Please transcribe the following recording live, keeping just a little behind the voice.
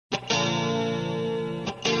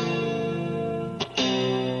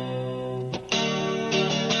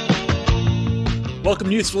Welcome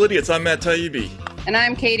to Useful Idiots. I'm Matt Taibbi. And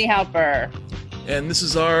I'm Katie Halper. And this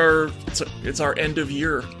is our end of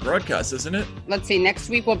year broadcast, isn't it? Let's see, next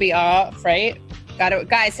week we'll be off, right? Got it.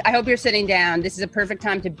 Guys, I hope you're sitting down. This is a perfect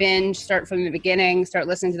time to binge, start from the beginning, start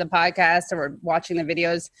listening to the podcast or watching the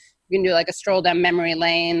videos. You can do like a stroll down memory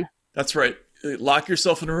lane. That's right. Lock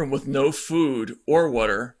yourself in a room with no food or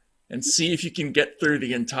water and see if you can get through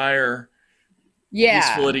the entire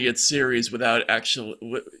Useful Idiots series without actual,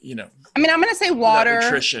 I mean, I'm going to say water.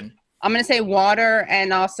 Nutrition. I'm going to say water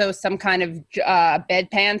and also some kind of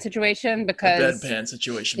bedpan situation because... A bedpan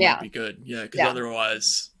situation might be good. Yeah, because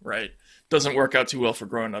otherwise, right, doesn't work out too well for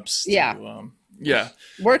grown-ups.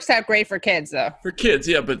 Works out great for kids, though. For kids,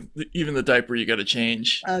 yeah, but even the diaper you got to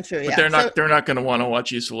change. Oh, true, but they're not going to want to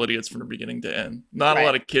watch Useful Idiots from the beginning to end. Not a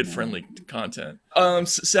lot of kid-friendly content.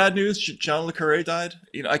 Sad news, John le Carré died.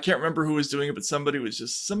 I can't remember who was doing it, but somebody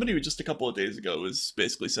who just a couple of days ago was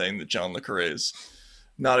basically saying that John le Carré is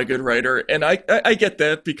not a good writer. And I get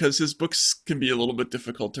that because his books can be a little bit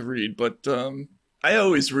difficult to read, but I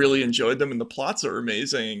always really enjoyed them, and the plots are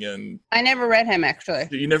amazing. And I never read him, actually.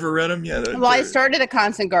 You never read him? Yeah. I started The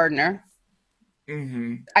Constant Gardener.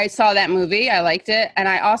 Mm-hmm. I saw that movie. I liked it. And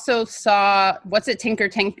I also saw, Tinker?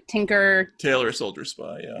 Tailor Soldier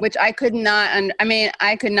Spy, yeah. Which I could not,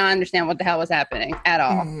 I could not understand what the hell was happening at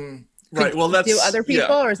all. Mm-hmm. Right, well that's... Do other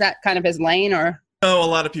people, or is that kind of his lane, or... No, a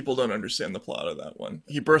lot of people don't understand the plot of that one.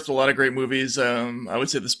 He birthed a lot of great movies. I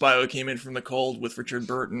would say The Spy Who Came In From the Cold with Richard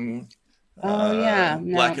Burton.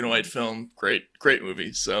 Black and white film. Great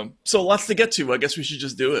movie. So lots to get to. I guess we should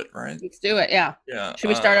just do it, right? Let's do it, yeah. Yeah. Should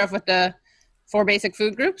we start off with the 4 basic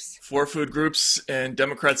food groups? 4 food groups, and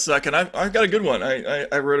Democrats suck. And I've got a good one.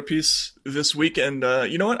 I wrote a piece this week, and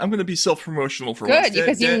you know what? I'm going to be self-promotional for once. Good,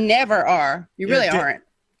 because you never are. You really aren't.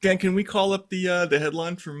 Dan, can we call up the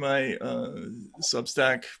headline from my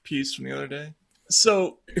Substack piece from the other day?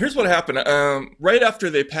 So here's what happened. Right after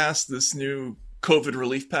they passed this new COVID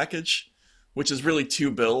relief package, which is really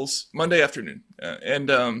 2 bills, Monday afternoon.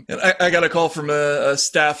 And I got a call from a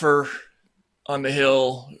staffer on the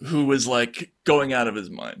Hill who was like going out of his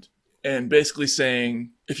mind and basically saying,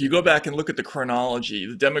 if you go back and look at the chronology,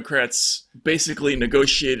 the Democrats basically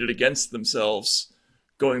negotiated against themselves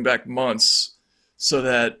going back months so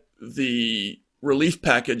that the relief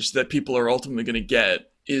package that people are ultimately going to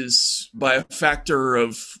get is by a factor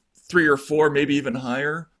of 3 or 4, maybe even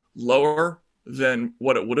higher, lower than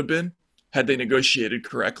what it would have been had they negotiated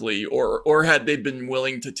correctly, or had they been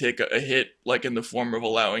willing to take a hit, like in the form of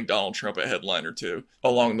allowing Donald Trump a headline or 2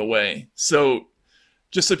 along the way. So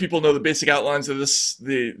just so people know the basic outlines of this,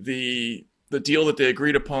 the deal that they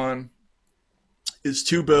agreed upon is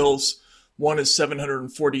 2 bills. One is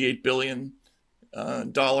 $748 billion,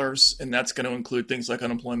 and that's going to include things like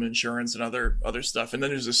unemployment insurance and other stuff. And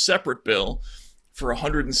then there's a separate bill for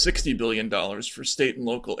 $160 billion for state and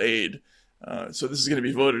local aid. So this is going to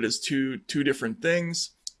be voted as two different things.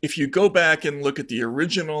 If you go back and look at the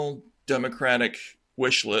original Democratic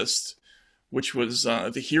wish list, which was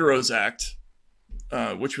the HEROES Act,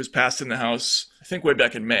 which was passed in the House, I think way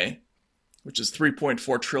back in May, which is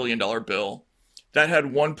 $3.4 trillion bill, that had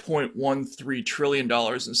 $1.13 trillion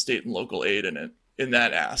in state and local aid in it, in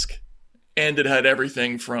that ask. And it had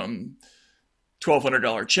everything from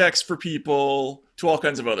 $1,200 checks for people to all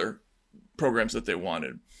kinds of other programs that they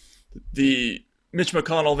wanted. The Mitch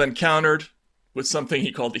McConnell then countered with something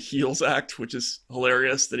he called the HEALS Act, which is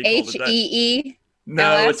hilarious that he called it that. HEE?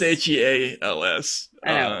 No, it's HEALS.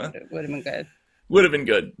 I know, it would have been good. Would have been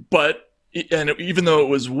good. But, even though it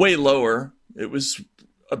was way lower, it was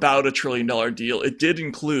about $1 trillion deal. It did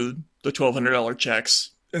include the $1,200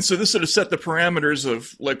 checks. And so this sort of set the parameters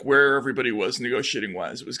of like where everybody was negotiating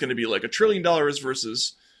wise. It was going to be like $1 trillion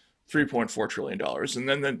versus $3.4 trillion.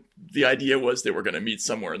 And then the idea was they were going to meet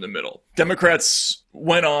somewhere in the middle. Democrats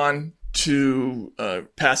went on to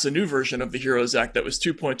pass a new version of the HEROES Act that was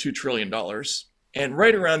 $2.2 trillion. And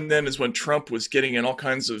right around then is when Trump was getting in all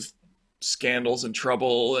kinds of scandals and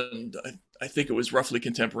trouble. And I think it was roughly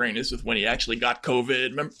contemporaneous with when he actually got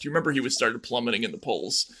COVID. Do you remember he started plummeting in the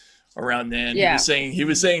polls around then? Yeah. He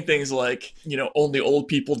was saying things like, only old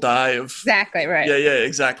people die of... Exactly, right. Yeah,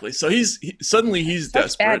 exactly. So he's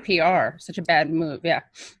desperate. Bad PR. Such a bad move, yeah.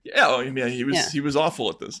 Yeah, he was awful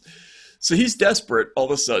at this. So he's desperate all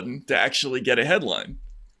of a sudden to actually get a headline.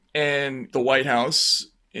 And the White House,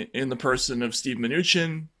 in the person of Steve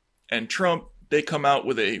Mnuchin and Trump, they come out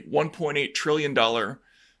with a $1.8 trillion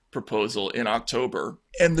proposal in October.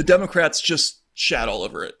 And the Democrats just shat all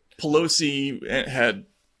over it. Pelosi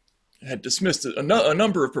had dismissed a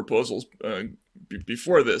number of proposals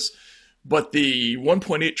before this, but the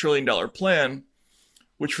 $1.8 trillion plan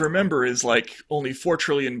which remember is like only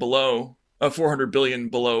 400 billion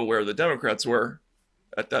below where the Democrats were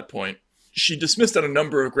at that point. She dismissed on a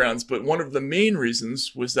number of grounds, but one of the main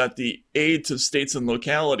reasons was that the aid to states and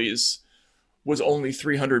localities was only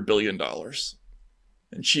 $300 billion.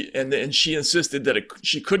 And she insisted that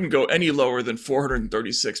she couldn't go any lower than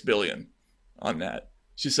 436 billion on that.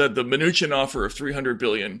 She said the Mnuchin offer of 300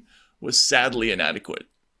 billion was sadly inadequate.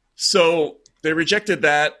 So they rejected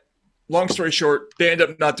that. Long story short, they end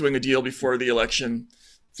up not doing a deal before the election.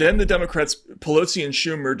 Then the Democrats, Pelosi and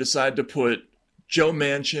Schumer, decide to put Joe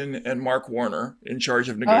Manchin and Mark Warner in charge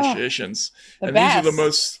of negotiations. And these are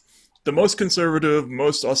the most conservative,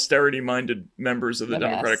 most austerity-minded members of the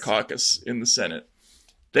Democratic caucus in the Senate.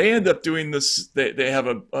 They end up doing this. They have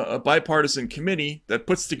a bipartisan committee that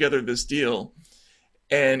puts together this deal,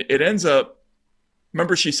 and it ends up.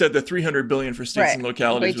 Remember, she said the 300 billion for states and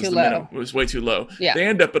localities was way too low. Yeah. They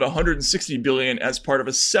end up at 160 billion as part of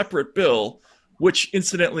a separate bill, which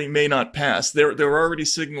incidentally may not pass. They're already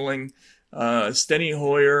signaling Steny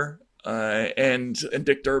Hoyer and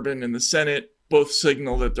Dick Durbin in the Senate both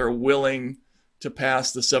signal that they're willing to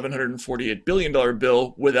pass the $748 billion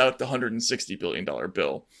bill without the $160 billion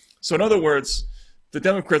bill. So in other words, the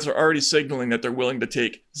Democrats are already signaling that they're willing to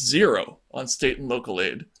take zero on state and local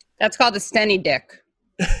aid. That's called a Steny Dick.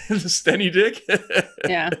 The Steny Dick?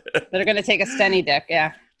 Yeah. They're going to take a Steny Dick,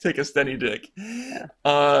 yeah. Take a Steny Dick.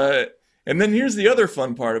 Yeah. And then here's the other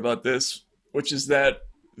fun part about this, which is that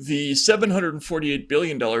the $748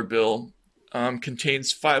 billion bill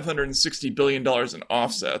contains $560 billion in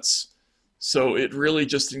offsets. So it really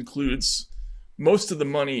just includes most of the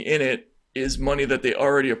money in it is money that they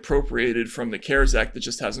already appropriated from the CARES Act that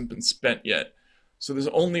just hasn't been spent yet. So there's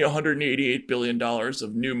only $188 billion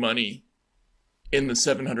of new money in the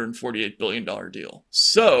 $748 billion deal.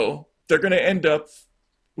 So they're going to end up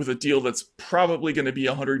with a deal that's probably going to be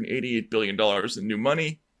 $188 billion in new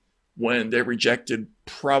money when they rejected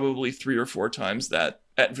probably 3 or 4 times that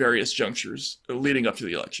at various junctures leading up to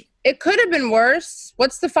the election. It could have been worse.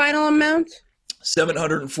 What's the final amount?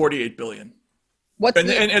 $748 billion. And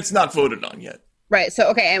it's not voted on yet. Right. So,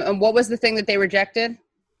 okay. And what was the thing that they rejected?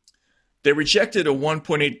 They rejected a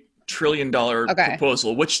 $1.8 trillion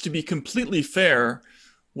proposal, which, to be completely fair,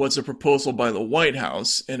 was a proposal by the White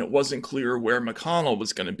House, and it wasn't clear where McConnell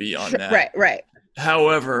was going to be on that. Right.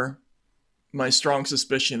 However, my strong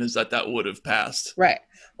suspicion is that would have passed. Right.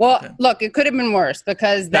 Well, look, it could have been worse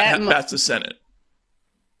because that's the Senate.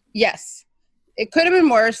 Yes, it could have been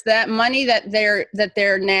worse. That money that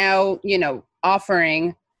they're now,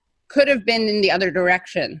 offering could have been in the other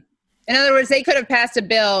direction. In other words, they could have passed a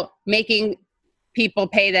bill making people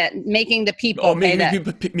pay that, making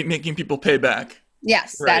people pay back.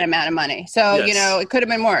 Yes, right. That amount of money. So, it could have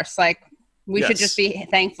been worse. Like, we should just be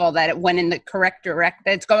thankful that it went in the correct direction.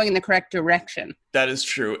 That it's going in the correct direction. That is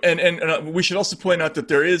true. And we should also point out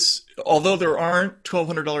that although there aren't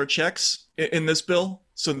 $1,200 checks in this bill,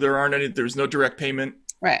 so there's no direct payment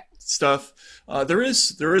stuff. There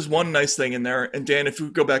is one nice thing in there. And Dan, if we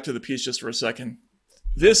go back to the piece just for a second,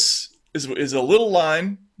 this is a little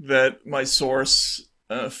line that my source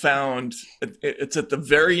found. It's at the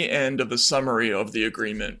very end of the summary of the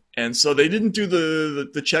agreement. And so they didn't do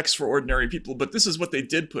the checks for ordinary people, but this is what they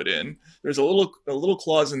did put in. There's a little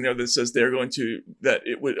clause in there that says that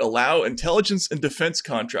it would allow intelligence and defense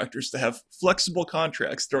contractors to have flexible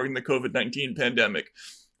contracts during the COVID-19 pandemic,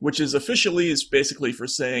 which is basically for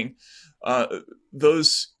saying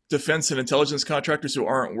those defense and intelligence contractors who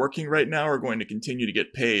aren't working right now are going to continue to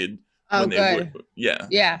get paid. Oh, good.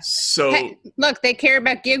 Yeah. So look, they care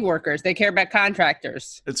about gig workers. They care about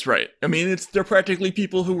contractors. That's right. I mean, they're practically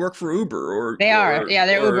people who work for Uber or they're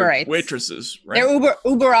Uberites, waitresses. Right? They're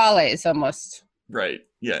Uberales almost. Right.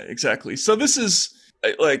 Yeah. Exactly. So this is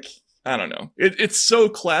like, I don't know. It's so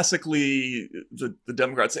classically the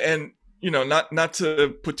Democrats, and not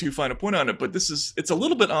to put too fine a point on it, but it's a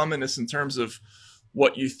little bit ominous in terms of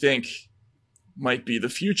what you think might be the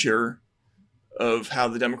future of how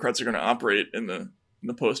the Democrats are going to operate in the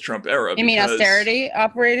post-Trump era. You mean austerity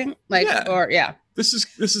operating? This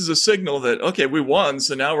is a signal that, okay, we won,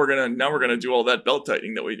 so now we're gonna do all that belt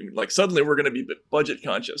tightening that we do. Like, suddenly we're gonna be budget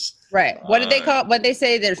conscious. Right. What did they call? What they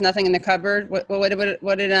say? There's nothing in the cupboard. What did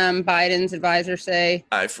Biden's advisor say?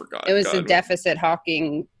 I forgot. It was a deficit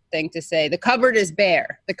hawking thing to say. The cupboard is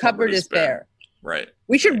bare. The cupboard is bare. Right.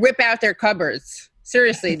 We should rip out their cupboards.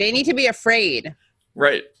 Seriously, they need to be afraid.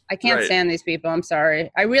 Right. I can't stand these people. I'm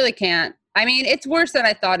sorry. I really can't. I mean, it's worse than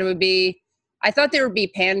I thought it would be. I thought there would be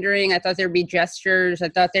pandering. I thought there would be gestures. I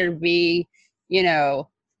thought there would be,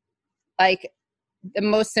 like, the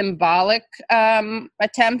most symbolic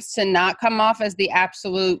attempts to not come off as the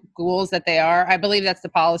absolute ghouls that they are. I believe that's the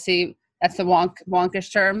policy. That's the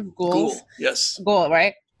wonkish term, ghouls. Ghoul, yes. Ghoul,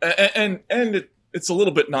 right? And it's a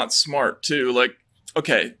little bit not smart too. Like,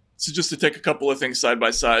 okay, so just to take a couple of things side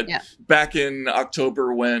by side. Yeah. Back in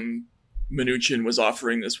October when Mnuchin was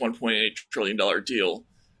offering this $1.8 trillion deal,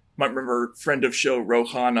 might remember friend of show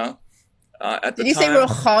Rohana at the time. Did you say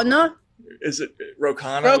Rohana? Is it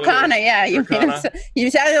Rokana? Rokana, yeah. Rokana?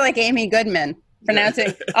 You sounded like Amy Goodman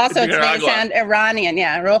pronouncing. Also, it's made sound Iranian.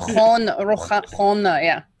 Yeah, Rohana.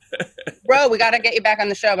 Yeah. Bro, we got to get you back on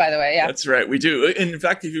the show, by the way. Yeah, that's right. We do. In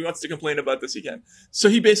fact, if he wants to complain about this, he can. So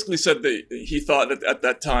he basically said that he thought that at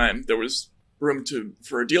that time there was room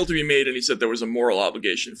for a deal to be made, and he said there was a moral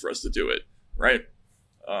obligation for us to do it, right?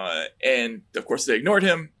 And of course, they ignored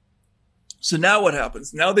him. So now what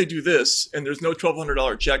happens? Now they do this, and there's no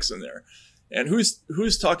 $1,200 checks in there. And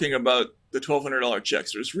who's talking about the $1,200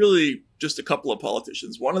 checks? There's really just a couple of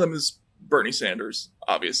politicians. One of them is Bernie Sanders,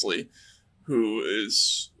 obviously, who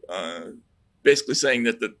is basically saying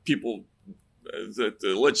that the people, that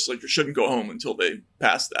the legislature shouldn't go home until they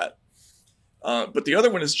pass that. But the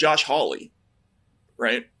other one is Josh Hawley,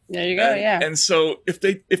 right? There you go. Yeah. And so if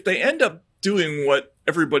they end up doing what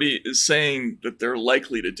everybody is saying that they're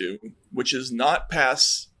likely to do, which is not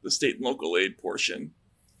pass the state and local aid portion,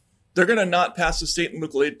 they're going to not pass the state and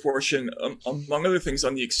local aid portion, among other things,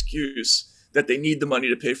 on the excuse that they need the money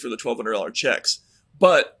to pay for the $1,200 checks.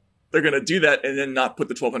 But they're going to do that and then not put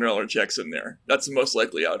the $1,200 checks in there. That's the most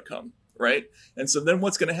likely outcome, right? And so then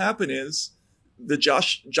what's going to happen is the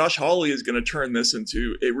Josh Hawley is going to turn this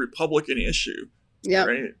into a Republican issue,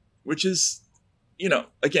 right? Which is,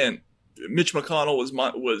 again, Mitch McConnell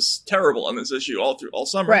was terrible on this issue all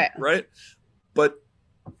summer, right? But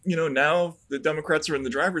now the Democrats are in the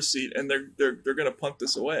driver's seat, and they're going to punt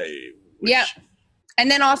this away. And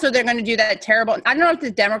then also they're going to do that terrible. I don't know if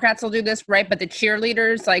the Democrats will do this, right? But the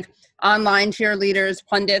cheerleaders, like online cheerleaders,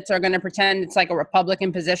 pundits, are going to pretend it's like a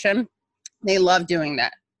Republican position. They love doing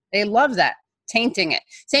that. They love that. Tainting it.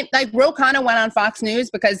 Same like Rokana went on Fox News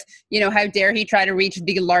because how dare he try to reach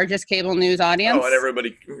the largest cable news audience? Oh, and everyone,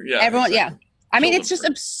 exactly. Yeah. I mean, it's just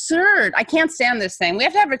absurd. I can't stand this thing. We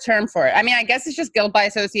have to have a term for it. I mean, I guess it's just guilt by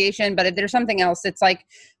association, but if there's something else, it's like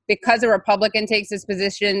because a Republican takes this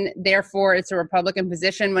position, therefore it's a Republican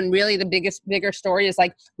position, when really the bigger story is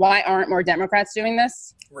like, why aren't more Democrats doing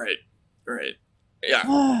this? Right.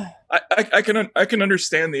 Yeah. I can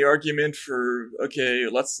understand the argument for, okay,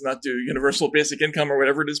 let's not do universal basic income or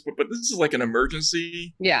whatever it is, but this is like an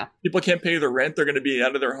emergency. Yeah. People can't pay their rent. They're going to be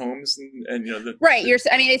out of their homes. And right.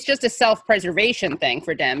 It's just a self-preservation thing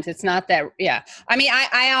for Dems. It's not that, yeah. I mean,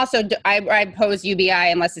 I also, I oppose UBI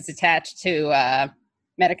unless it's attached to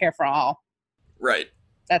Medicare for all. Right.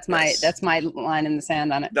 That's my line in the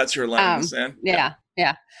sand on it. That's your line in the sand? Yeah.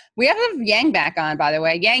 We have to have Yang back on, by the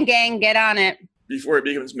way. Yang gang, get on it. Before he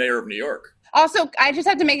becomes mayor of New York. Also, I just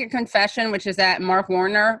have to make a confession, which is that Mark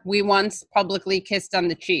Warner, we once publicly kissed on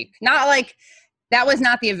the cheek. Not like, that was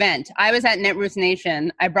not the event. I was at Netroots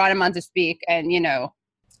Nation. I brought him on to speak, and,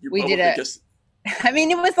 we did it. I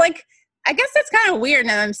mean, it was like, I guess that's kind of weird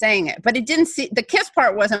now I'm saying it, but the kiss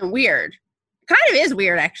part wasn't weird. Kind of is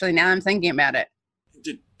weird, actually, now I'm thinking about it.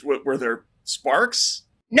 Were there sparks?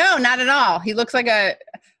 No, not at all. He looks like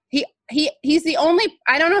he's the only,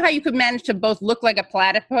 I don't know how you could manage to both look like a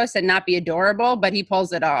platypus and not be adorable, but he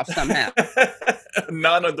pulls it off somehow.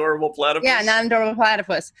 Non-adorable platypus? Yeah, non-adorable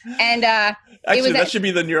platypus. And actually, that should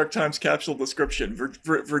be the New York Times capsule description.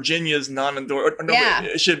 Virginia's non-adorable,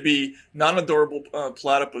 it should be non-adorable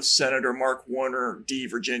platypus Senator Mark Warner, D.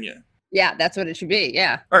 Virginia. Yeah, that's what it should be,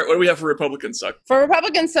 yeah. All right, what do we have for Republican Suck? For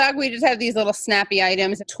Republican Suck, we just have these little snappy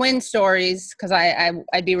items, twin stories, because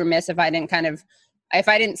I'd be remiss if I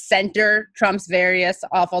didn't center Trump's various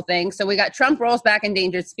awful things. So we got Trump rolls back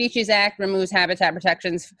Endangered Species Act, removes habitat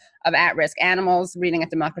protections of at-risk animals, reading at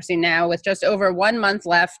Democracy Now! With just over 1 month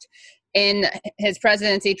left in his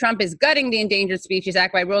presidency, Trump is gutting the Endangered Species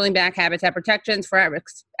Act by rolling back habitat protections for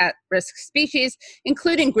at-risk species,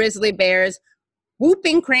 including grizzly bears,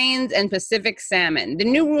 whooping cranes, and Pacific salmon. The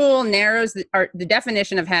new rule narrows the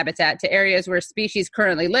definition of habitat to areas where species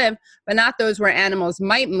currently live, but not those where animals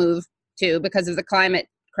might move to because of the climate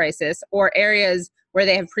crisis, or areas where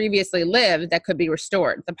they have previously lived that could be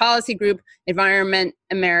restored. The policy group Environment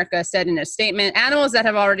America said in a statement, animals that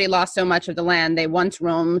have already lost so much of the land they once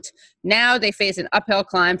roamed, now they face an uphill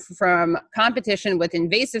climb from competition with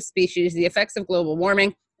invasive species, the effects of global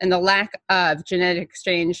warming, and the lack of genetic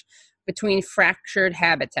exchange between fractured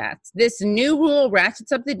habitats. This new rule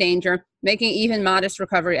ratchets up the danger, making even modest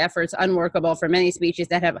recovery efforts unworkable for many species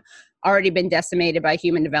that have already been decimated by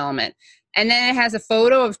human development. And then it has a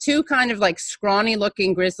photo of two kind of like scrawny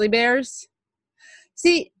looking grizzly bears.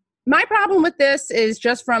 See, my problem with this is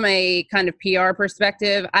just from a kind of PR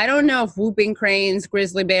perspective. I don't know if whooping cranes,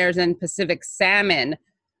 grizzly bears, and Pacific salmon.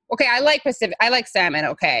 Okay, I like salmon,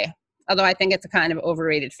 okay. Although I think it's a kind of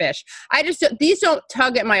overrated fish. These don't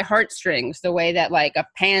tug at my heartstrings the way that like a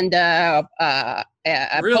panda, a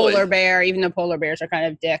Really? polar bear, even though polar bears are kind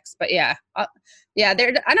of dicks. But yeah, I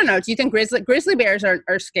don't know. Do you think grizzly bears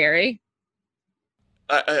are scary?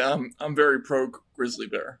 I'm very pro grizzly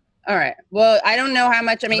bear. All right. Well, I don't know how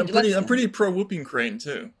much. I And mean, I'm pretty pro whooping crane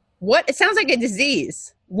too. what? It sounds like a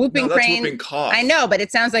disease. No, Whooping that's crane. whooping cough. I know, but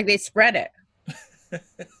it sounds like they spread it.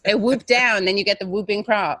 They whoop down, then you get the whooping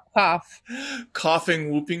cough.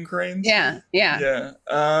 Coughing whooping cranes. Yeah. Yeah.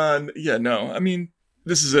 Yeah. No. I mean,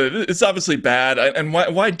 it's obviously bad. And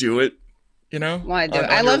why do it? You know? Why do it? On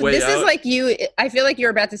I your love way this. out? Is like you. I feel like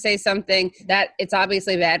you're about to say something that it's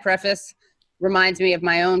obviously bad. Preface reminds me of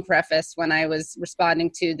my own preface when I was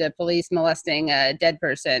responding to the police molesting a dead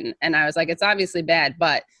person, and I was like, it's obviously bad,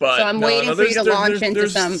 but so I'm waiting for you to launch into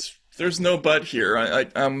some. There's no but here.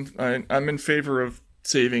 I'm in favor of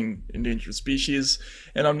saving endangered species,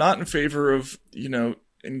 and I'm not in favor of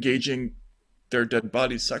engaging their dead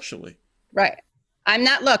bodies sexually. Right. I'm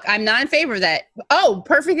not in favor of that. Oh,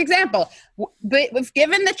 perfect example. But if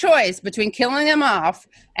given the choice between killing them off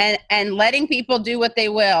and letting people do what they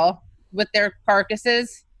will with their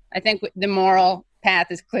carcasses, I think the moral path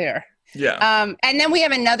is clear. Yeah. And then we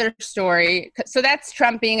have another story. So that's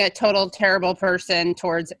Trump being a total terrible person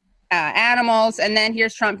towards animals. And then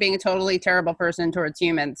here's Trump being a totally terrible person towards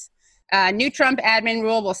humans. New Trump admin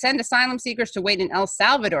rule will send asylum seekers to wait in El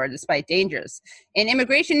Salvador despite dangers. In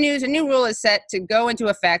immigration news, a new rule is set to go into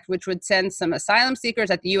effect, which would send some asylum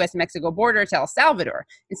seekers at the U.S.-Mexico border to El Salvador,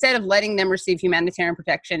 instead of letting them receive humanitarian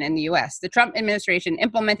protection in the U.S. The Trump administration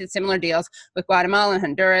implemented similar deals with Guatemala and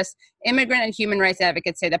Honduras. Immigrant and human rights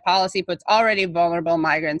advocates say the policy puts already vulnerable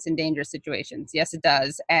migrants in dangerous situations. Yes, it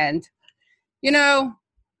does. And,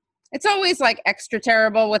 it's always like extra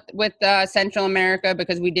terrible with Central America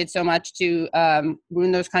because we did so much to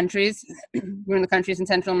ruin those countries, ruin the countries in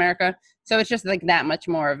Central America. So it's just like that much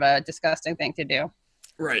more of a disgusting thing to do.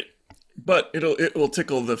 Right. But it will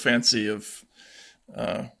tickle the fancy of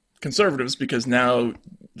conservatives because now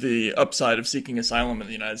the upside of seeking asylum in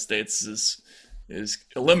the United States is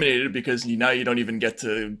eliminated because now you don't even get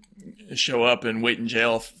to show up and wait in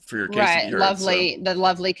jail for your case. Right, the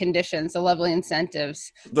lovely conditions, the lovely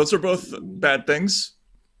incentives. Those are both bad things.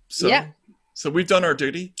 So, yeah. So we've done our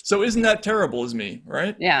duty. So isn't that terrible as me,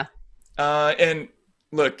 right? Yeah. And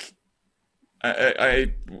look,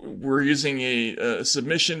 we're using a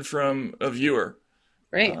submission from a viewer.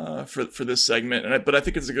 Great. For this segment, but I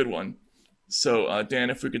think it's a good one. So, Dan,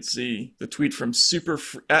 if we could see the tweet from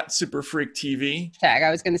 @SuperFreakTV.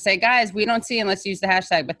 I was going to say, guys, we don't see unless you use the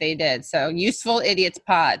hashtag, but they did. So, Useful Idiots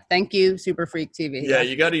Pod. Thank you, SuperFreakTV. Yeah,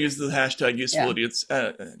 you got to use the hashtag Useful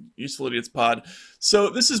Idiots Pod. So,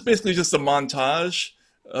 this is basically just a montage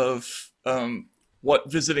of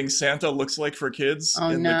what visiting Santa looks like for kids the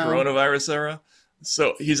coronavirus era.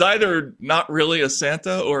 So, he's either not really a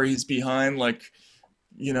Santa or he's behind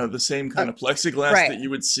the same kind of plexiglass that you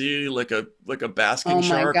would see like a basking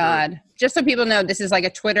shark. Oh my God. Just so people know, this is like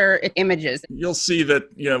a Twitter images. You'll see that,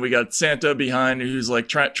 we got Santa behind who's like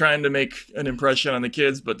trying to make an impression on the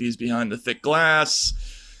kids, but he's behind the thick glass.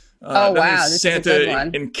 Wow. This Santa is a good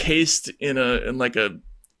one. Encased in like a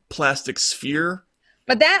plastic sphere.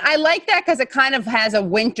 But I like that because it kind of has a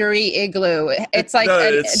wintry igloo. It's like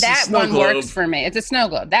that one works for me. It's a snow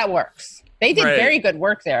globe. That works. They did very good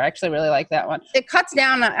work there. I actually really like that one. It cuts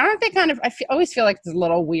down. Always feel like it's a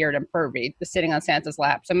little weird and pervy, just sitting on Santa's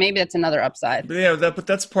lap. So maybe that's another upside. But yeah, but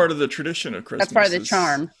that's part of the tradition of Christmas. That's part of the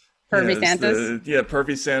charm. Pervy Santas.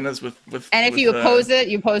 Pervy Santas with. And if you oppose it,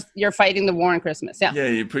 you're fighting the war on Christmas. Yeah. Yeah,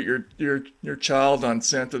 you put your child on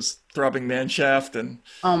Santa's throbbing man shaft and.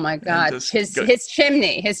 Oh my God! His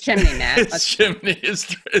chimney, Matt. His chimney,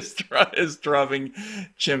 his throbbing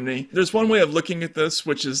chimney. There's one way of looking at this,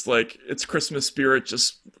 which is like it's Christmas spirit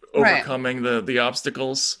just overcoming the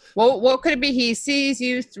obstacles. Well, what could it be? He sees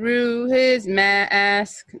you through his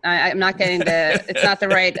mask. I'm not getting it's not the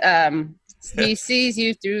right. He sees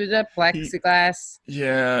you through the plexiglass.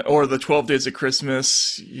 Or the 12 Days of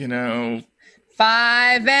Christmas, 5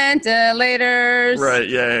 ventilators. Right,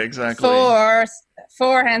 yeah, exactly. 4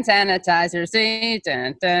 hand sanitizers. 3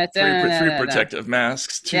 protective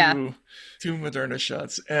masks, 2 Moderna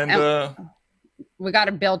shots. And We got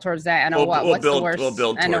to build towards that. I know what. What's the worst? We'll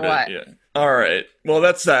build I know toward what. it. Yeah. All right. Well,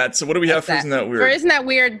 that's that. So what do we have for Isn't That Weird? For Isn't That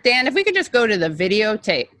Weird, Dan, if we could just go to the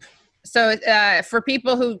videotape. So for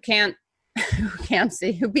people who can't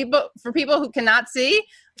see, for people who cannot see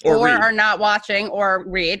or are not watching or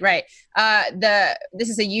read, right? This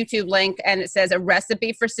is a YouTube link and it says a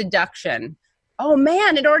recipe for seduction. Oh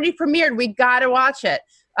man, it already premiered. We got to watch it.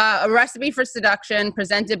 A recipe for seduction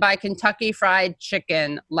presented by Kentucky Fried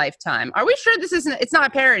Chicken Lifetime. Are we sure this isn't? It's not a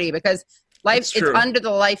parody because it's under the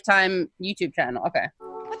Lifetime YouTube channel. Okay.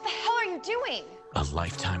 What the hell are you doing? A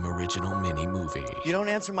Lifetime original mini movie. You don't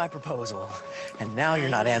answer my proposal, and now you're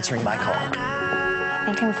not answering my call. I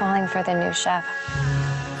think I'm falling for the new chef.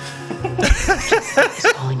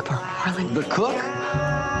 He's calling for Harlan. The cook?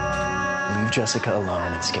 Leave Jessica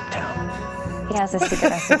alone and skip town. He has a secret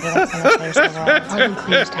recipe that's gonna change the world. Harlan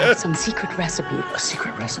claims to have some secret recipe. A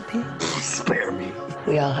secret recipe? Spare me.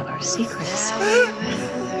 We all have our secrets.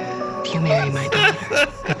 If you marry my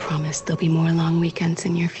daughter, I promise there'll be more long weekends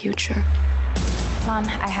in your future. Mom,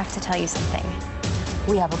 I have to tell you something.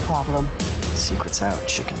 We have a problem. Secret's out,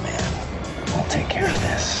 chicken man. I'll take care of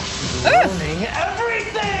this. Ruining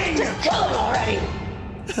everything! Kill him already!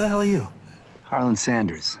 Who the hell are you? Harlan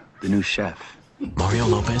Sanders, the new chef. Mario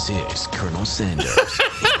Lopez is Colonel Sanders.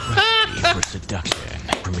 Recipe for Seduction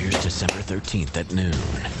premieres December 13th at noon,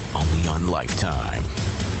 only on Lifetime.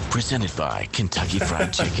 Presented by Kentucky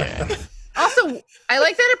Fried Chicken. Also, I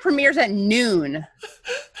like that it premieres at noon.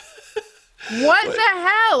 What the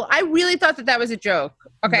hell? I really thought that was a joke.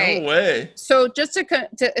 Okay. No way. So just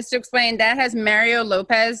to explain, that has Mario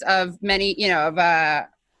Lopez of many, of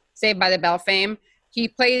Saved by the Bell fame. He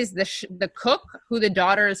plays the cook who the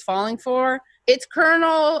daughter is falling for. It's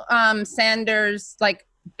Colonel Sanders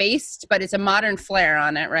based, but it's a modern flair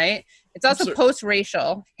on it, right? It's also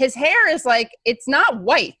post-racial. His hair is it's not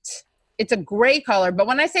white. It's a gray color. But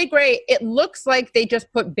when I say gray, it looks like they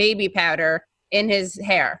just put baby powder in his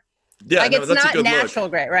hair. Yeah, it's not natural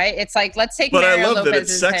gray, right? It's let's take Mario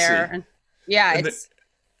Lopez's hair. And, yeah,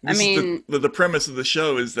 the premise of the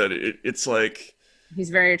show is that it's he's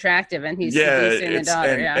very attractive and he's seducing the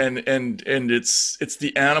daughter. And it's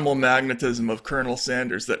the animal magnetism of Colonel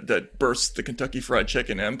Sanders that bursts the Kentucky Fried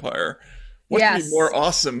Chicken empire. What could be more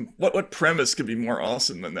awesome? What premise could be more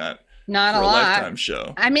awesome than that? Not for a lot. Lifetime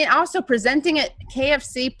show. I mean, also presenting it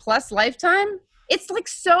KFC plus Lifetime. It's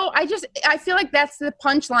so. I feel like that's the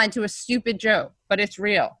punchline to a stupid joke, but it's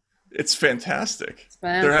real. It's fantastic.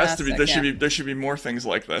 There should be more things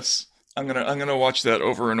like this. I'm gonna watch that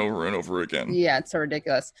over and over and over again. Yeah, it's so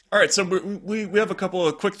ridiculous. All right, so we have a couple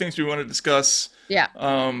of quick things we want to discuss. Yeah.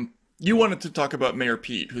 You wanted to talk about Mayor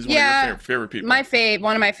Pete, who's one of your favorite people. One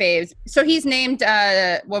of my faves. So he's named.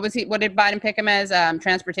 What did Biden pick him as?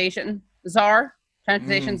 Transportation czar.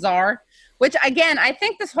 Transportation czar. Which, again, I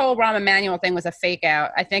think this whole Rahm Emanuel thing was a fake out.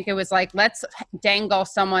 I think it was let's dangle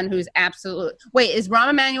someone who's absolute. Wait, is Rahm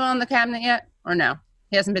Emanuel in the cabinet yet? Or no?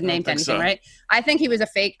 He hasn't been named anything, right? I think he was a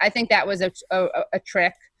fake. I think that was a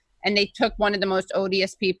trick. And they took one of the most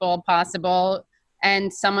odious people possible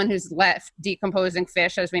and someone who's left decomposing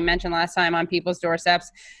fish, as we mentioned last time, on people's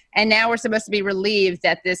doorsteps. And now we're supposed to be relieved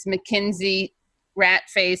that this McKinsey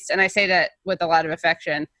rat-faced, and I say that with a lot of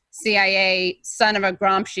affection, CIA son of a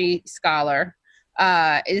Gramsci scholar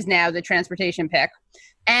is now the transportation pick.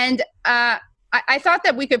 And I thought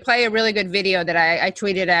that we could play a really good video that I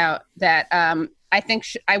tweeted out that I think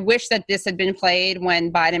I wish that this had been played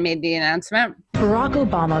when Biden made the announcement. Barack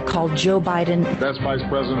Obama called Joe Biden the best vice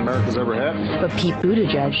president America's ever had. But Pete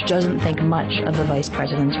Buttigieg doesn't think much of the vice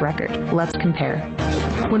president's record. Let's compare.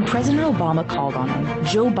 When President Obama called on him,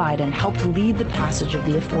 Joe Biden helped lead the passage of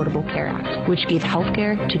the Affordable Care Act, which gave health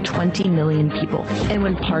care to 20 million people. And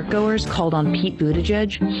when parkgoers called on Pete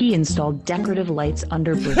Buttigieg, he installed decorative lights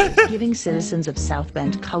under bridges, giving citizens of South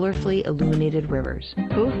Bend colorfully illuminated rivers.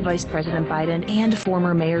 Both Vice President Biden and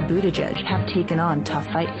former Mayor Buttigieg have taken on tough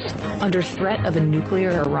fights. Under threat of a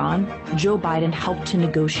nuclear Iran, Joe Biden helped to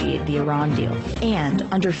negotiate the Iran deal. And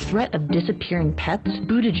under threat of disappearing pets,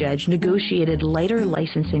 Buttigieg negotiated lighter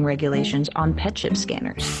licensing regulations on pet chip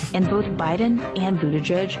scanners. And both Biden and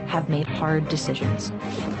Buttigieg have made hard decisions.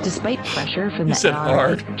 Despite pressure from the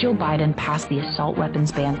NRA, Joe Biden passed the assault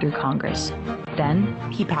weapons ban through Congress. Then,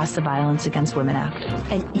 he passed the Violence Against Women Act.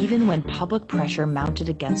 And even when public pressure mounted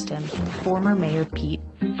against him, former Mayor Pete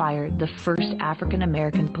fired the first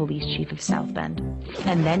African-American police chief of South Bend.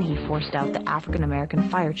 And then he forced out the African-American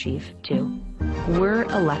fire chief, too. We're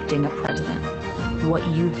electing a president. What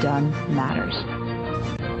you've done matters.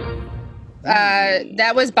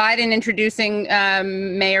 That was Biden introducing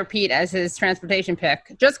Mayor Pete as his transportation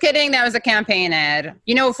pick. Just kidding. That was a campaign ad.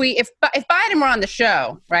 You know, if Biden were on the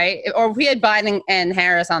show, right, or if we had Biden and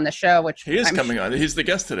Harris on the show, which he is coming on. He's the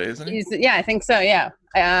guest today, isn't he? Yeah, I think so. Yeah.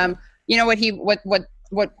 You know what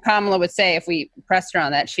Kamala would say if we pressed her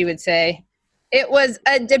on that? She would say, "It was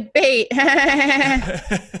a debate,"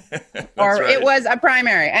 or "It was a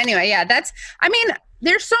primary." Anyway, yeah.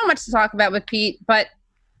 There's so much to talk about with Pete, but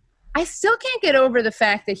I still can't get over the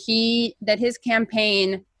fact that his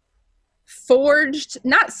campaign forged,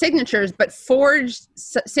 not signatures, but forged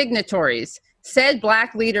signatories, said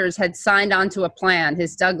black leaders had signed onto a plan,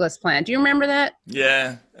 his Douglas plan. Do you remember that?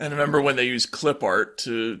 Yeah. And I remember when they used clip art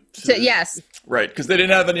to yes. Right, because they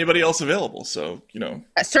didn't have anybody else available. So, you know.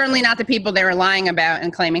 Certainly not the people they were lying about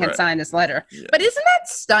and claiming had signed this letter. Yeah. But isn't that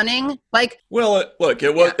stunning? Well,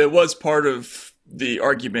 it was part of the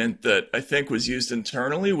argument that I think was used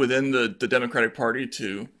internally within the Democratic Party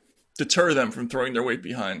to deter them from throwing their weight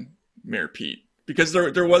behind Mayor Pete, because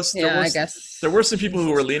there were some people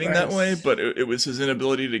who were leaning that way, but it was his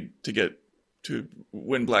inability to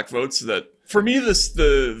win black votes that, for me,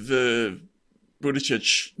 the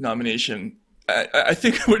Buttigieg nomination, I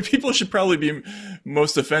think what people should probably be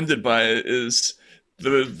most offended by is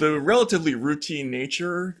the relatively routine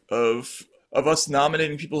nature of us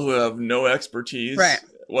nominating people who have no expertise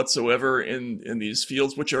whatsoever in these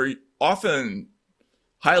fields, which are often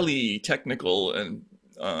highly technical and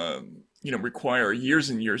require years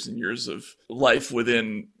and years and years of life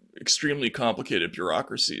within extremely complicated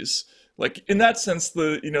bureaucracies. Like, in that sense,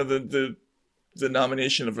 the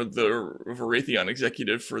nomination of a Raytheon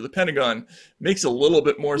executive for the Pentagon makes a little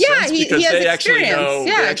bit more sense, because they actually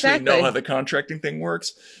know how the contracting thing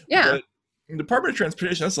works. Yeah. But in the Department of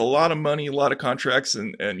Transportation, that's a lot of money, a lot of contracts,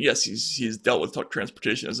 and yes, he's dealt with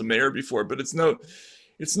transportation as a mayor before, but it's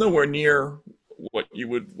nowhere near what you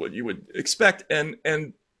would expect. And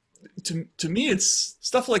to me, it's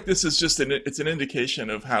stuff like this is just an indication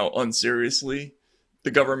of how unseriously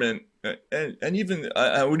the government and even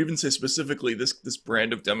I would even say specifically this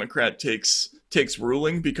brand of Democrat takes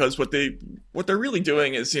ruling, because what they're really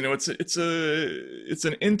doing is, it's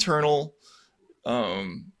an internal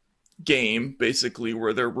game, basically,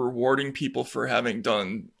 where they're rewarding people for having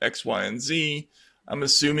done X, Y, and Z. I'm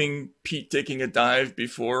assuming Pete taking a dive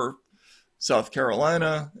before South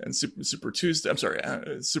Carolina and Super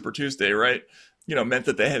Tuesday, right? Meant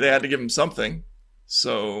that they had to give him something.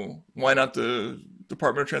 So why not the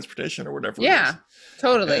Department of Transportation or whatever? Yeah,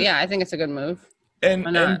 totally. I think it's a good move.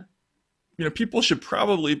 And people should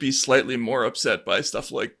probably be slightly more upset by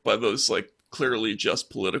stuff by those clearly just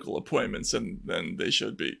political appointments than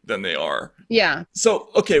they are. Yeah. So,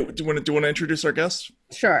 okay, do you want to introduce our guest?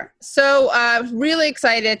 Sure. So, really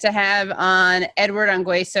excited to have on Edward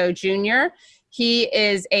Ongweso Jr. He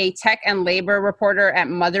is a tech and labor reporter at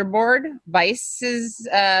Motherboard, Vice's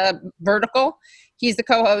vertical. He's the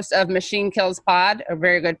co-host of Machine Kills Pod, a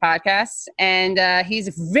very good podcast, and he's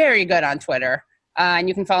very good on Twitter. And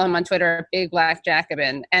you can follow him on Twitter at Big Black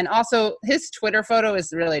Jacobin. And also, his Twitter photo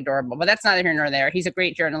is really adorable, but that's neither here nor there. He's a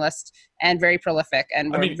great journalist and very prolific,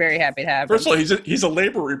 and we're very happy to have him. First of all, he's a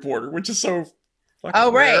labor reporter, which is so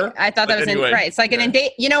fucking rare. Right. I thought that was right. It's like an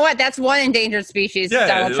you know what? That's one endangered species. Yeah,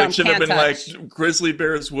 Donald Trump should have been touch. Like grizzly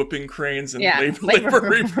bears whooping cranes and labor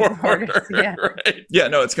reporter. Right? Yeah,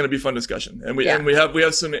 no, it's going to be a fun discussion, and we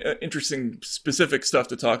have some interesting specific stuff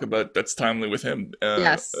to talk about that's timely with him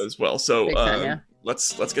as well. So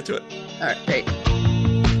let's get to it. All right, great.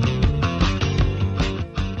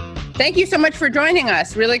 Thank you so much for joining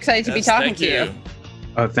us. Really excited to be talking to you.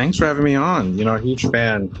 Thanks for having me on. A huge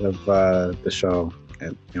fan of the show,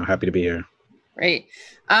 and happy to be here. Great.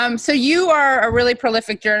 So you are a really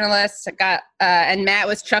prolific journalist. And Matt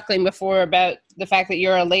was chuckling before about the fact that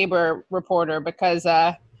you're a labor reporter because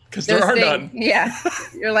there are none. Yeah,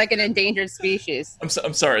 you're like an endangered species.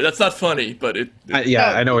 I'm sorry, that's not funny, but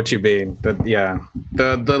I know what you mean. But yeah,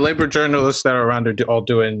 the labor journalists that are around are all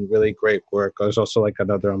doing really great work. There's also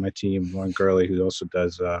another on my team, Lauren Gurley, who also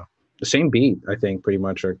does the same beat. I think pretty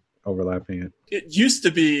much are overlapping it. It used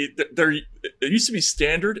to be it used to be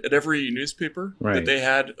standard at every newspaper that they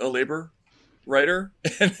had a labor writer,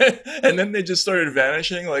 and then they just started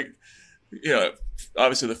vanishing.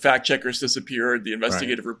 Obviously the fact checkers disappeared, the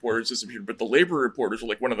investigative reporters disappeared, but the labor reporters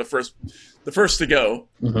were one of the first to go,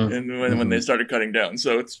 and when they started cutting down.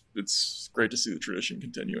 So it's great to see the tradition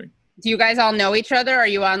continuing. Do you guys all know each other? Are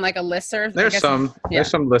you on a listserv? There's some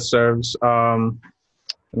listservs,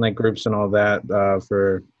 and groups and all that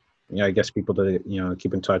for I guess people to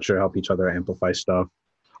keep in touch or help each other amplify stuff.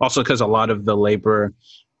 Also, because a lot of the labor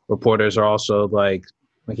reporters are also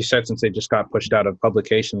like you said, since they just got pushed out of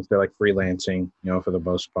publications, they're like freelancing, for the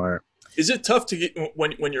most part. Is it tough to get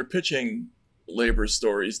when you're pitching labor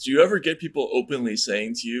stories? Do you ever get people openly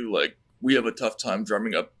saying to you, like, we have a tough time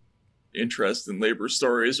drumming up interest in labor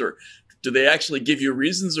stories, or do they actually give you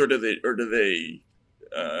reasons, or do they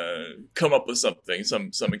come up with something,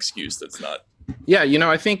 some excuse that's not? Yeah,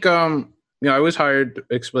 I think I was hired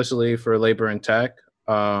explicitly for labor and tech,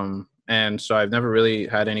 and so I've never really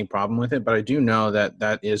had any problem with it. But I do know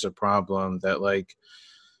that is a problem, that like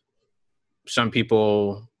some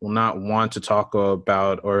people will not want to talk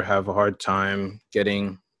about or have a hard time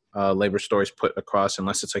getting labor stories put across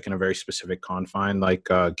unless it's like in a very specific confine, like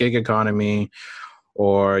gig economy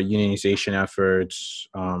or unionization efforts,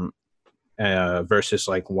 versus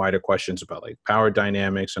like wider questions about like power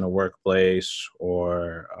dynamics in a workplace,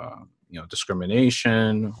 or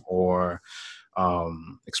discrimination, or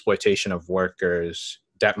exploitation of workers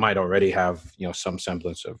that might already have some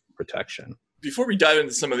semblance of protection. Before we dive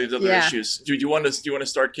into some of these other issues, do you want to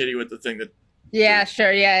start, Katie, with the thing that? Yeah,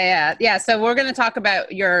 sure. Yeah. So we're going to talk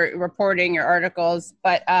about your reporting, your articles,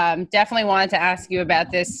 but definitely wanted to ask you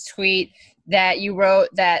about this tweet that you wrote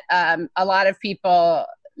that a lot of people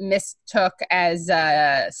mistook as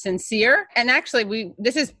sincere. And actually, we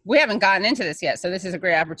haven't gotten into this yet, so this is a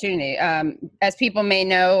great opportunity. As people may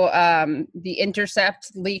know, The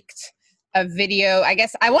Intercept leaked a video. I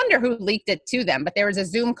guess I wonder who leaked it to them, but there was a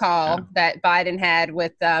Zoom call that Biden had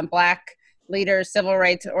with Black leaders, civil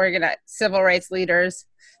rights leaders,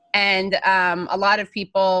 and a lot of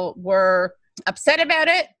people were upset about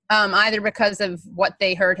it, either because of what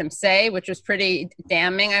they heard him say, which was pretty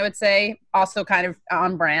damning, I would say, also kind of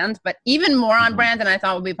on brand, but even more on brand than I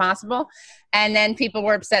thought would be possible. And then people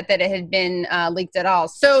were upset that it had been leaked at all.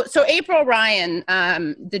 So April Ryan,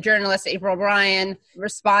 the journalist April Ryan,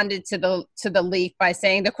 responded to the leak by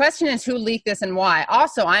saying, the question is who leaked this and why.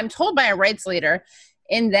 Also, I'm told by a rights leader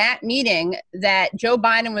in that meeting that Joe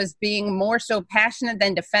Biden was being more so passionate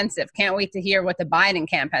than defensive. Can't wait to hear what the Biden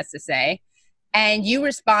camp has to say. And you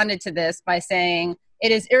responded to this by saying,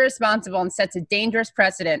 it is irresponsible and sets a dangerous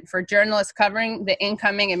precedent for journalists covering the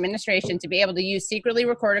incoming administration to be able to use secretly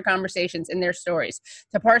recorded conversations in their stories.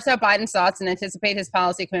 To parse out Biden's thoughts and anticipate his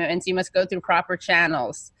policy commitments, you must go through proper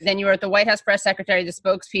channels. Then you were at the White House press secretary, the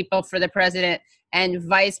spokespeople for the president and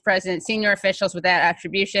vice president, senior officials with that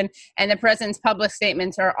attribution, and the president's public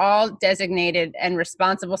statements are all designated and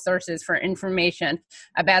responsible sources for information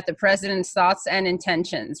about the president's thoughts and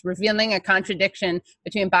intentions. Revealing a contradiction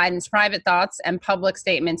between Biden's private thoughts and public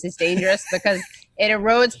statements is dangerous because it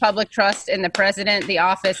erodes public trust in the president, the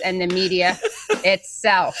office, and the media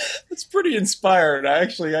itself. It's pretty inspired. I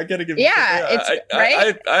got to give.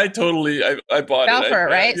 Right. I totally bought fell it. For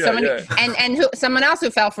it, right? And someone else who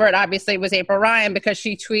fell for it obviously was April Ryan, because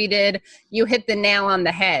she tweeted, "You hit the nail on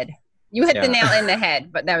the head." You hit the nail in the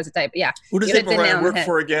head, but that was a type. Yeah. Who does April Ryan work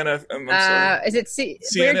for again? I'm sorry. Is it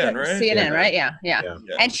CNN? Right. CNN, right? Yeah.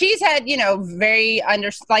 And she's had,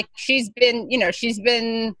 she's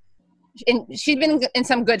been in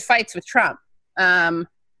some good fights with Trump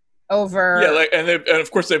over. Yeah, and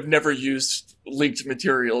of course they've never used leaked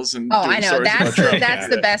materials. And I know that's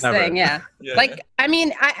the best thing. Yeah.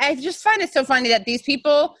 I just find it so funny that these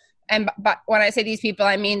people. But when I say these people,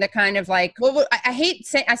 I mean the kind of like, I hate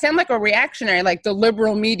saying, I sound like a reactionary, like the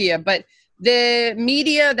liberal media, but the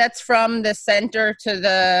media that's from the center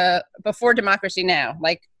to before Democracy Now!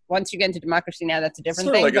 Like once you get into Democracy Now!, that's a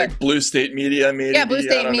different thing. Like blue state media, maybe. Yeah, blue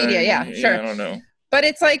state media, sure. I don't know. But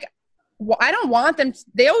it's like, I don't want them,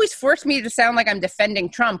 they always force me to sound like I'm defending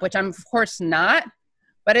Trump, which I'm of course not.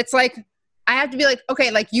 But it's like, I have to be like,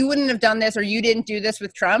 okay, like you wouldn't have done this or you didn't do this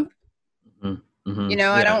with Trump. Mm-hmm.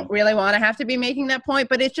 I don't really want to have to be making that point,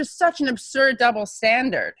 but it's just such an absurd double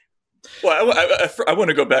standard. Well, I want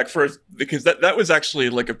to go back first because that was actually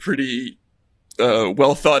like a pretty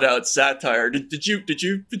well thought out satire. Did you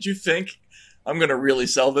think I'm going to really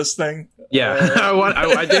sell this thing? Yeah,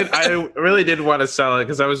 I did. I really did want to sell it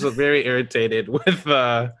because I was very irritated with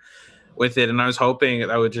it, and I was hoping it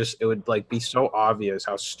would like be so obvious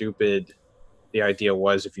how stupid the idea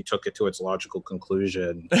was if you took it to its logical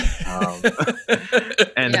conclusion,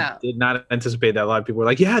 and did not anticipate that a lot of people were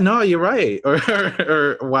like, "Yeah, no, you're right,"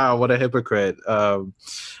 or "Wow, what a hypocrite."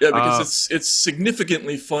 Because it's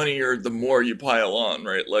significantly funnier the more you pile on,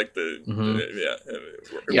 right? Like it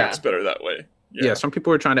works better that way. Yeah, some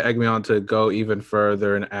people were trying to egg me on to go even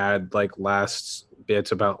further and add like last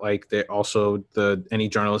bits about like any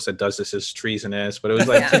journalist that does this is treasonous, but it was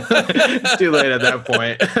like it's too late at that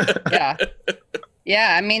point.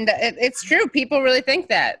 Yeah, I mean, it's true. People really think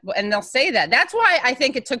that, and they'll say that. That's why I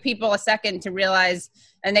think it took people a second to realize,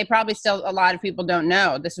 and they probably still, a lot of people don't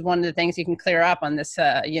know. This is one of the things you can clear up on this,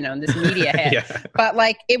 this media hit. Yeah. But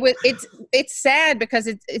like, it's sad because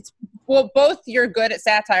it's well, both you're good at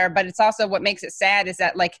satire, but it's also what makes it sad is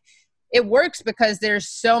that like, it works because there's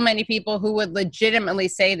so many people who would legitimately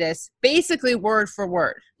say this basically word for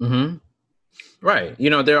word. Mm-hmm. Right.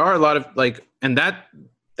 There are a lot of like, and that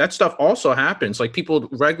stuff also happens. Like people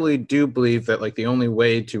regularly do believe that like the only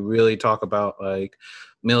way to really talk about like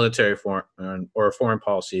military foreign or foreign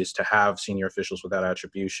policy is to have senior officials without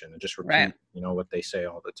attribution and just repeat, Right. What they say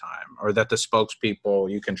all the time, or that the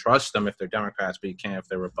spokespeople, you can trust them if they're Democrats, but you can't if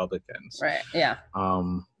they're Republicans. Right. Yeah.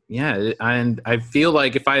 Yeah. And I feel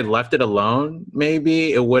like if I had left it alone,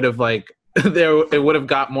 maybe it would have like, it would have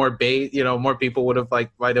got more bait, more people would have like,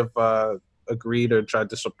 might have agreed or tried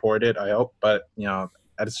to support it, I hope. But,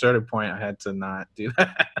 at a certain point, I had to not do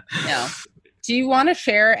that. No. Do you want to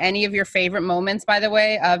share any of your favorite moments, by the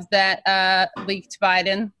way, of that leaked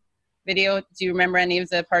Biden video? Do you remember any of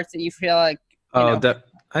the parts that you feel like?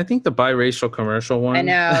 I think the biracial commercial one. I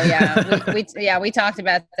know, yeah. we talked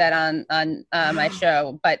about that on my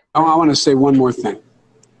show. But I want to say one more thing.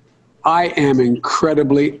 I am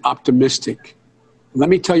incredibly optimistic. Let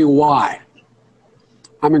me tell you why.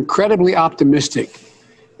 I'm incredibly optimistic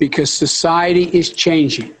because society is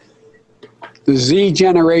changing. The Z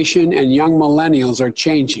generation and young millennials are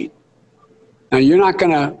changing. Now, you're not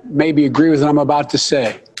going to maybe agree with what I'm about to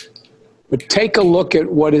say, but take a look at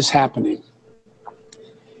what is happening.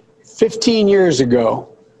 15 years ago,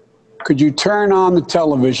 could you turn on the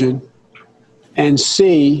television and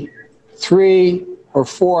see 3 or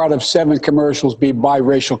 4 out of 7 commercials be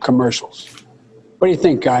biracial commercials? What do you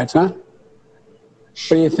think, guys, huh? What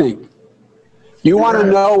do you think? You want to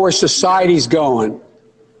know where society's going?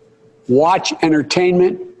 Watch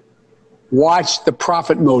entertainment. Watch the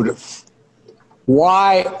profit motive.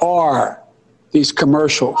 Why are these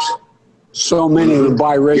commercials, so many of them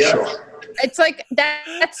biracial? it's like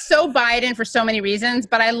that's so Biden for so many reasons,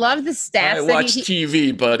 but I love the stats. I watch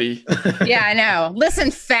TV, buddy. Yeah, I know.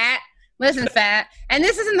 Listen, fat. And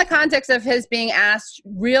this is in the context of his being asked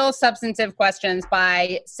real substantive questions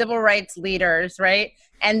by civil rights leaders, right?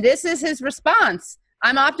 And this is his response.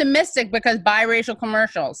 I'm optimistic because biracial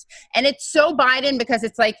commercials. And it's so Biden because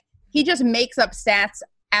it's like he just makes up stats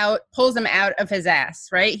out, pulls them out of his ass,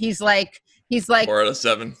 right? He's like 4 out of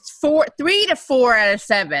 7. 3 to 4 out of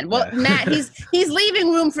 7. Well, Matt, he's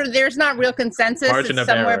leaving room for there's not real consensus. Margin it's of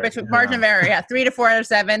somewhere error. between margin of error. Yeah, 3 to 4 out of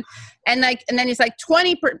 7. And then he's like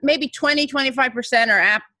 25%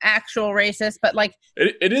 are actual racist, but like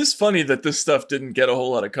it is funny that this stuff didn't get a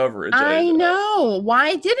whole lot of coverage. I know.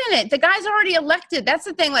 Why didn't it? The guy's already elected. That's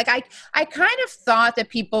the thing. Like I kind of thought that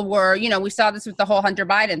people were, we saw this with the whole Hunter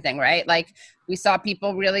Biden thing, right? Like we saw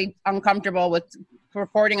people really uncomfortable with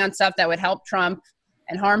reporting on stuff that would help Trump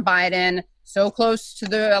and harm Biden so close to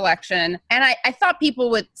the election. And I thought people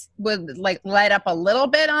would like light up a little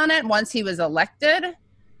bit on it once he was elected.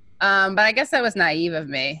 But I guess that was naive of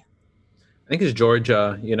me. I think it's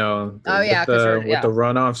Georgia, with the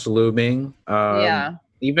runoffs looming.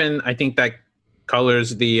 Even I think that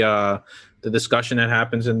colors the discussion that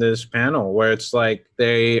happens in this panel, where it's like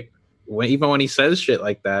even when he says shit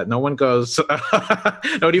like that, no one goes, no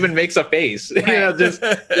one even makes a face. Right. Just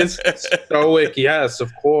stoic. Yes,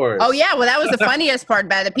 of course. Oh yeah, well that was the funniest part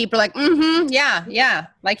about it. People are like, yeah.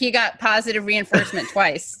 Like he got positive reinforcement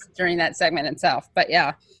twice during that segment itself. But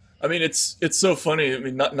yeah. I mean, it's so funny. I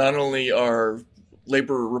mean, not only are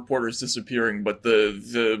labor reporters disappearing, but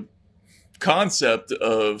the concept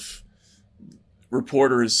of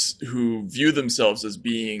reporters who view themselves as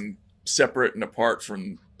being separate and apart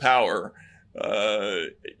from power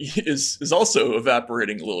is also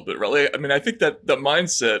evaporating a little bit, right? I mean, I think that the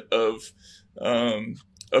mindset of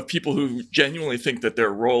people who genuinely think that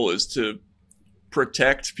their role is to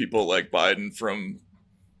protect people like Biden from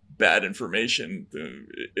bad information.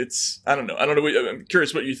 I don't know. I'm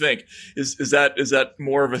curious what you think. Is that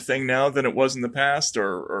more of a thing now than it was in the past,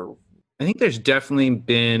 or? I think there's definitely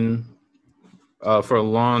been for a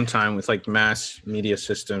long time with like mass media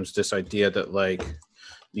systems, this idea that like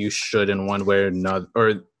you should in one way or another,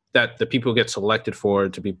 or that the people who get selected for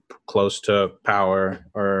to be close to power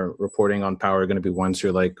or reporting on power are going to be ones who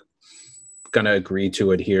are like going to agree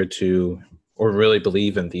to adhere to or really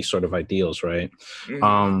believe in these sort of ideals, right?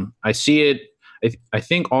 Mm-hmm. I see it. I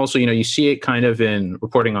think also, you see it kind of in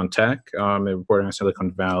reporting on tech, and reporting on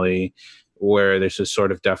Silicon Valley, where there's this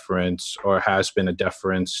sort of deference, or has been a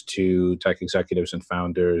deference to tech executives and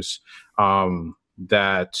founders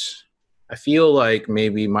that I feel like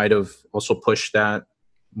maybe might have also pushed that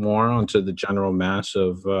more onto the general mass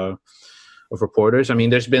of reporters. I mean,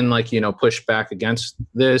 there's been pushback against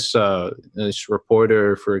this. This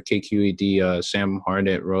reporter for KQED, Sam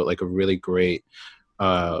Harnett, wrote like a really great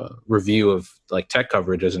review of like tech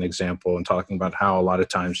coverage as an example, and talking about how a lot of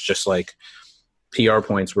times just like PR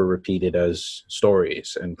points were repeated as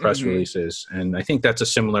stories and press releases. And I think that's a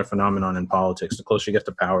similar phenomenon in politics. The closer you get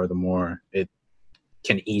to power, the more it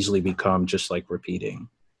can easily become just like repeating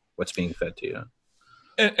what's being fed to you.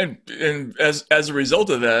 And as a result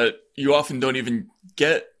of that, you often don't even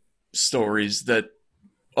get stories that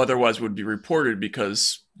otherwise would be reported,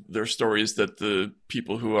 because they're stories that the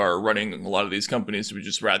people who are running a lot of these companies would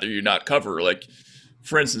just rather you not cover. Like,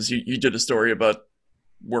 for instance, you did a story about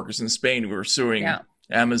workers in Spain who were suing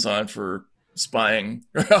Amazon for spying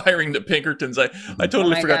or hiring the Pinkertons. I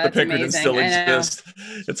totally forgot the Pinkertons still exist.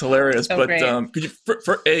 It's hilarious. So but could you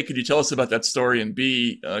could you tell us about that story, and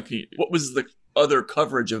B, what was the other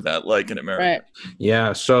coverage of that like in America? Right.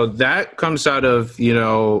 Yeah, so that comes out of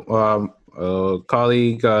a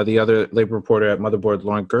colleague, the other labor reporter at Motherboard,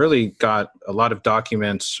 Lauren Gurley, got a lot of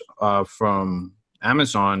documents from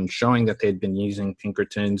Amazon showing that they'd been using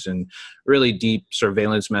Pinkertons and really deep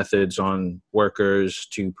surveillance methods on workers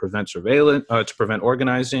to prevent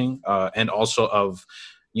organizing, and also of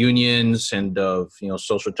unions and of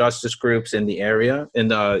social justice groups in the area in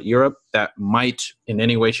Europe that might in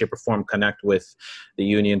any way, shape, or form connect with the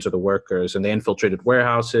unions or the workers. And they infiltrated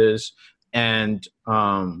warehouses. And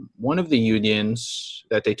one of the unions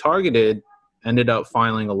that they targeted ended up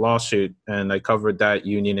filing a lawsuit, and I covered that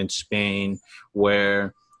union in Spain,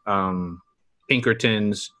 where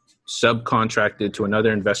Pinkertons subcontracted to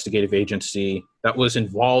another investigative agency that was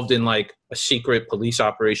involved in like a secret police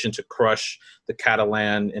operation to crush the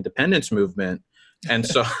Catalan independence movement. And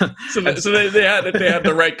so, they had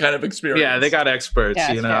the right kind of experience. Yeah, they got experts,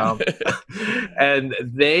 and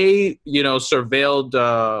they,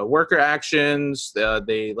 surveilled worker actions.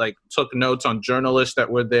 They like took notes on journalists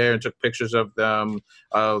that were there and took pictures of them.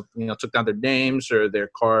 Took down their names or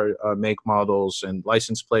their car make, models, and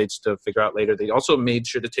license plates to figure out later. They also made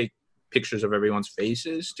sure to take pictures of everyone's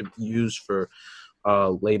faces to use for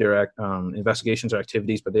later investigations or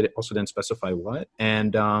activities, but they also didn't specify what.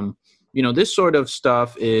 And this sort of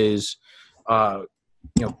stuff is,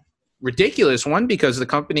 ridiculous. One, because the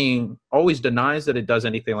company always denies that it does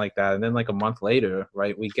anything like that. And then like a month later,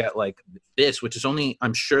 right, we get like this, which is only,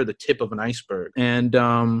 I'm sure, the tip of an iceberg. And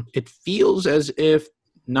it feels as if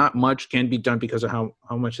not much can be done because of how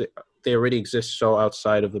much they already exist so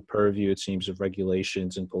outside of the purview, it seems, of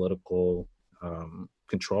regulations and political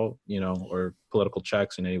control, or political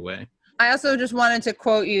checks in any way. I also just wanted to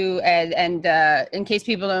quote you, Ed, and in case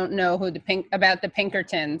people don't know about the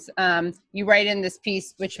Pinkertons, you write in this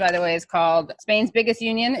piece, which, by the way, is called "Spain's Biggest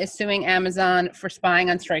Union is Suing Amazon for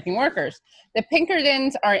Spying on Striking Workers." The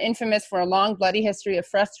Pinkertons are infamous for a long, bloody history of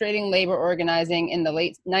frustrating labor organizing in the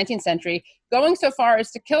late 19th century, going so far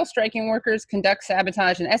as to kill striking workers, conduct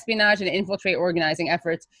sabotage and espionage, and infiltrate organizing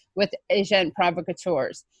efforts with agent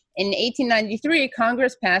provocateurs. In 1893,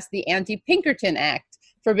 Congress passed the Anti-Pinkerton Act,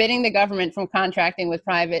 forbidding the government from contracting with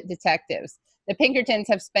private detectives. The Pinkertons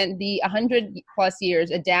have spent the 100-plus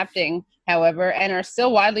years adapting, however, and are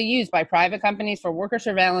still widely used by private companies for worker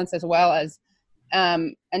surveillance, as well as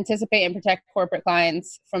anticipate and protect corporate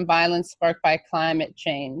clients from violence sparked by climate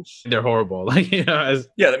change. They're horrible. I mean,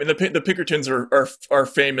 the Pinkertons are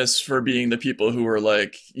famous for being the people who are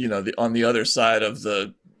like, on the other side of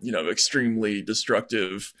the, extremely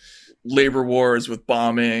destructive labor wars with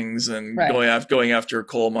bombings and going after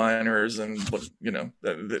coal miners, and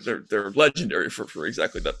they're legendary for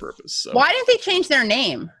exactly that purpose. So. Why didn't they change their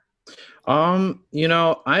name? I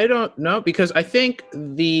don't know, because I think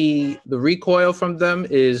the recoil from them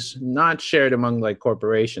is not shared among like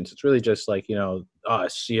corporations. It's really just like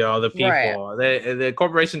us, the people. Right. The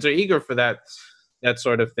corporations are eager for that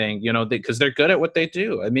sort of thing, because they're good at what they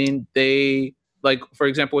do. I mean, they, like, for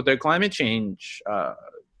example, with their climate change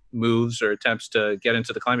moves or attempts to get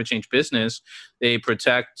into the climate change business, they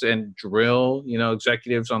protect and drill,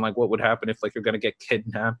 executives on like what would happen if like you're going to get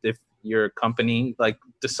kidnapped if your company like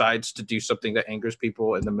decides to do something that angers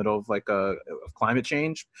people in the middle of like of climate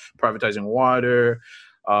change, privatizing water,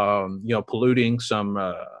 polluting some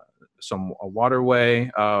waterway,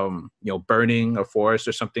 burning a forest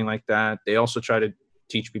or something like that. They also try to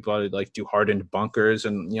teach people how to like do hardened bunkers,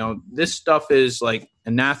 and this stuff is like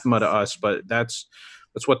anathema to us, but that's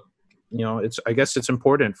what I guess it's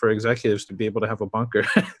important for executives to be able to have a bunker.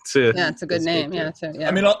 It's a good name. Yeah.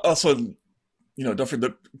 I mean, also, don't forget,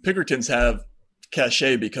 the Pinkertons have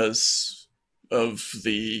cachet because of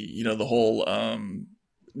the whole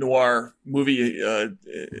noir movie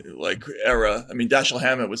like era. I mean, Dashiell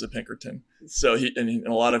Hammett was a Pinkerton, so and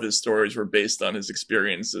a lot of his stories were based on his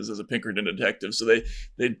experiences as a Pinkerton detective. So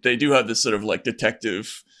they do have this sort of like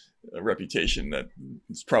detective reputation that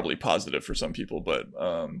is probably positive for some people, but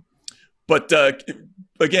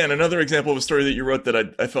again, another example of a story that you wrote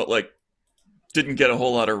that I felt like didn't get a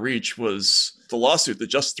whole lot of reach was the lawsuit the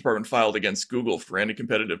Justice Department filed against Google for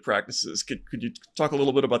anti-competitive practices. Could you talk a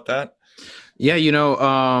little bit about that? Yeah,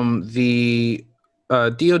 the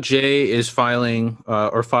DOJ is filing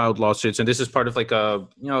or filed lawsuits, and this is part of like a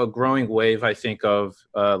growing wave, I think, of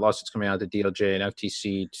lawsuits coming out of the DOJ and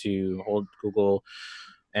FTC to hold Google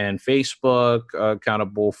and Facebook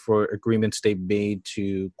accountable for agreements they made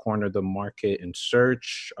to corner the market in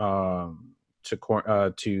search, to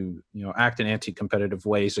act in anti-competitive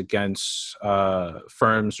ways against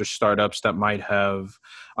firms or startups that might have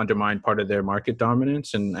undermined part of their market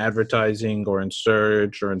dominance in advertising or in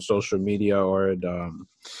search or in social media or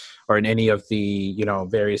in any of the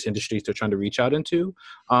various industries they're trying to reach out into.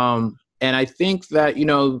 And I think that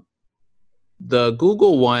the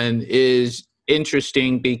Google one is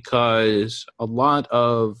interesting because a lot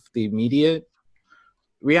of the immediate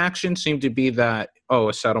reactions seem to be that, oh,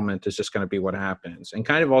 a settlement is just going to be what happens, and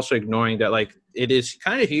kind of also ignoring that, like, it is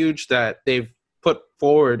kind of huge that they've put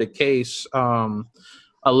forward a case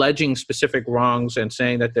alleging specific wrongs and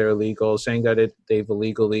saying that they're illegal, saying that they've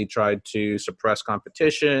illegally tried to suppress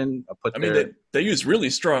competition. They use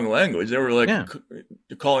really strong language. They were like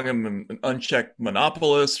calling him an unchecked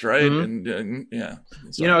monopolist, right? Mm-hmm. And yeah,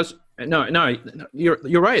 no,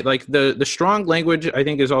 you're right. Like the strong language, I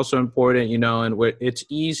think, is also important. And where it's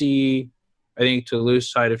easy, I think, to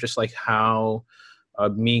lose sight of just like how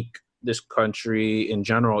meek this country in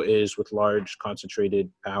general is with large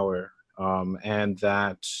concentrated power. And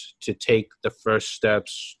that to take the first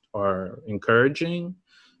steps are encouraging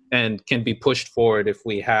and can be pushed forward if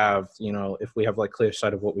we have like clear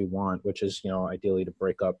sight of what we want, which is, ideally to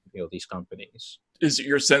break up, these companies. Is it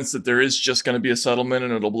your sense that there is just going to be a settlement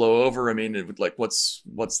and it'll blow over? I mean, what's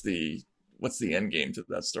the end game to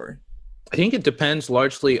that story? I think it depends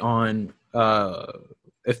largely on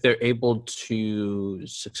if they're able to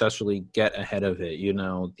successfully get ahead of it.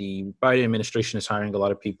 The Biden administration is hiring a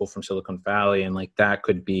lot of people from Silicon Valley, and like that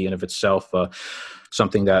could be in of itself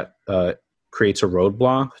something that creates a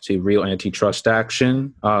roadblock to real antitrust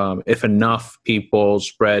action. If enough people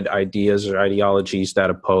spread ideas or ideologies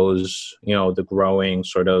that oppose, the growing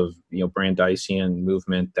sort of, Brandeisian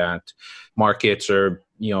movement that markets are,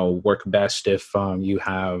 work best if you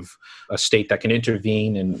have a state that can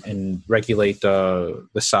intervene and regulate the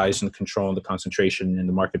size and control and the concentration and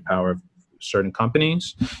the market power of certain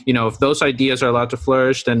companies. If those ideas are allowed to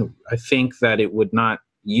flourish, then I think that it would not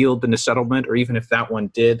yield in a settlement, or even if that one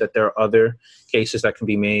did, that there are other cases that can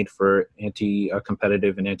be made for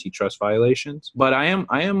anti-competitive and antitrust violations. But I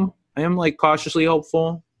am like cautiously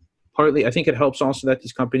hopeful. Partly, I think it helps also that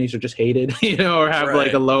these companies are just hated, or have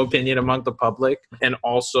like a low opinion among the public. And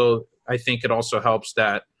also, I think it also helps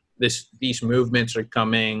that these movements are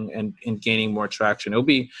coming and gaining more traction.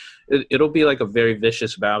 It'll be like a very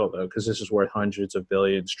vicious battle, though, because this is worth hundreds of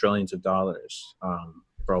billions, trillions of dollars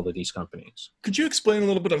for all of these companies. Could you explain a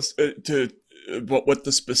little bit to what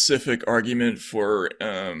the specific argument for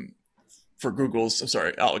Google's,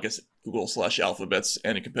 I guess Google/Alphabet's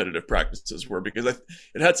anti-competitive practices were? Because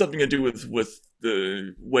it had something to do with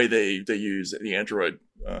the way they use the Android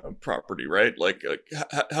property, right? Like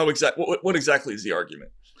what exactly is the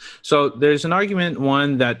argument? So there's an argument,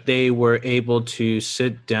 one, that they were able to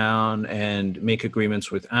sit down and make agreements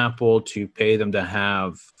with Apple to pay them to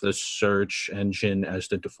have the search engine as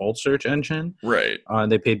the default search engine. Right.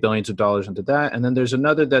 They paid billions of dollars into that. And then there's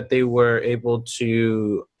another that they were able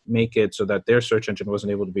to make it so that their search engine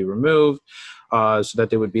wasn't able to be removed, so that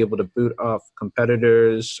they would be able to boot off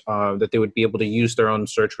competitors, that they would be able to use their own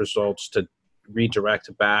search results to redirect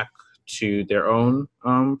back to their own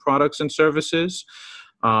products and services.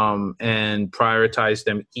 And prioritize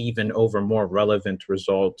them even over more relevant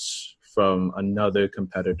results from another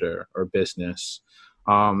competitor or business.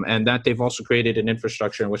 And that they've also created an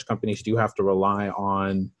infrastructure in which companies do have to rely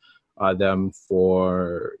on them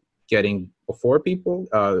for getting before people,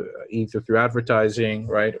 either through advertising,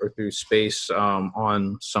 right, or through space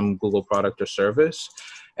on some Google product or service.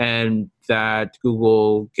 And that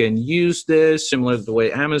Google can use this, similar to the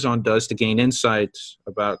way Amazon does, to gain insights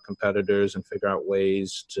about competitors and figure out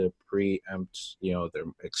ways to preempt, their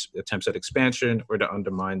attempts at expansion, or to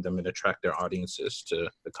undermine them and attract their audiences to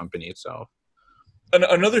the company itself.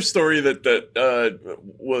 Another story that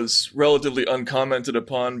was relatively uncommented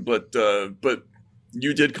upon, but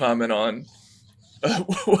you did comment on,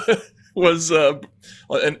 was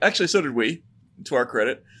and actually so did we, to our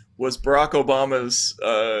credit, was Barack Obama's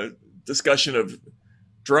discussion of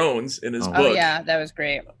drones in his book. Oh yeah, that was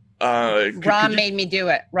great. Ron made me do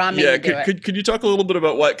it. Ron made me do it. Could you talk a little bit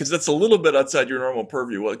about why? Because that's a little bit outside your normal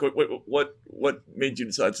purview. Like, what made you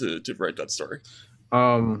decide to write that story?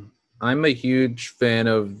 I'm a huge fan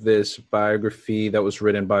of this biography that was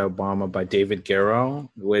written by Obama by David Garrow,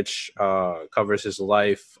 which covers his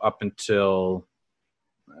life up until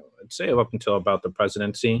about the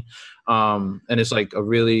presidency, and it's like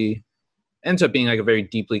ends up being like a very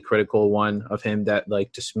deeply critical one of him that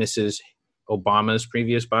like dismisses Obama's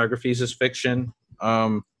previous biographies as fiction.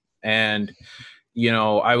 And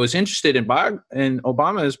I was interested in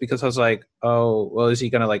Obama's because I was like, oh, well, is he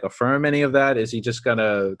going to like affirm any of that? Is he just going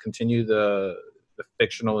to continue the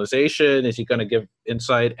fictionalization? Is he going to give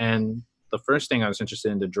insight? And the first thing I was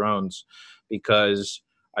interested in the drones, because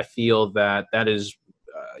I feel that is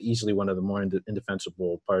easily one of the more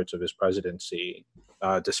indefensible parts of his presidency,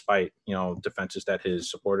 despite, defenses that his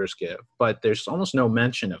supporters give. But there's almost no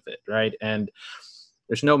mention of it, right? And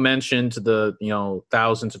there's no mention to the,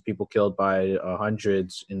 thousands of people killed by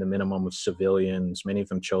hundreds in the minimum of civilians, many of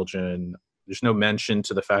them children. There's no mention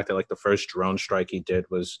to the fact that like the first drone strike he did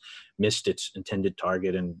missed its intended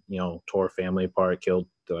target and, tore a family apart, killed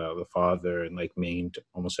the father and like maimed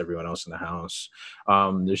almost everyone else in the house.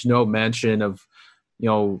 There's no mention of,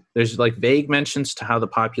 there's like vague mentions to how the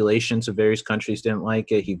populations of various countries didn't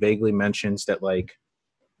like it. He vaguely mentions that like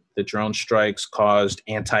the drone strikes caused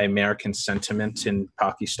anti-American sentiment in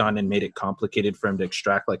Pakistan and made it complicated for him to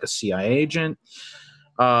extract like a CIA agent.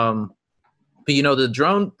 But the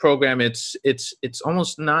drone program, it's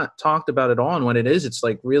almost not talked about at all. And when it is, it's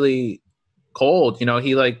like really cold.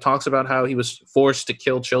 He like talks about how he was forced to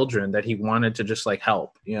kill children that he wanted to just like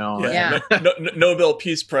help. Nobel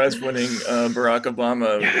Peace Prize winning Barack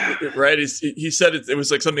Obama, right? He said it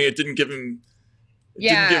was like something that didn't give him.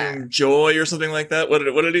 Didn't give him joy or something like that. What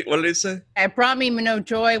did he say? It brought me no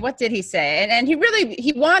joy. What did he say? And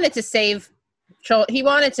he wanted to save. He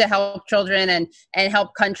wanted to help children and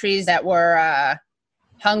help countries that were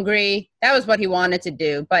hungry. That was what he wanted to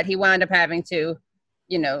do. But he wound up having to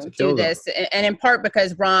do this, and in part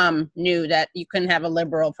because Rahm knew that you couldn't have a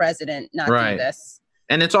liberal president not do this.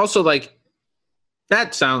 And it's also like,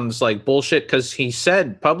 that sounds like bullshit because he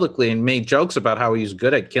said publicly and made jokes about how he's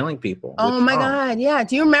good at killing people. Oh my God. Yeah.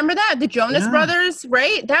 Do you remember that? The Jonas Brothers,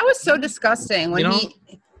 right? That was so disgusting when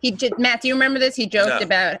he did. Matt, do you remember this? He joked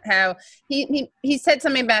about how he said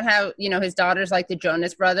something about how, his daughters like the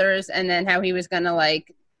Jonas Brothers, and then how he was going to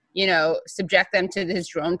like, subject them to his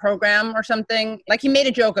drone program or something. Like he made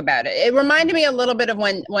a joke about it. It reminded me a little bit of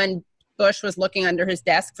when Bush was looking under his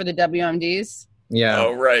desk for the WMDs. Yeah.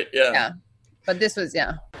 Oh, right. Yeah. Yeah. But this was,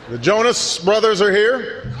 The Jonas Brothers are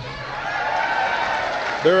here.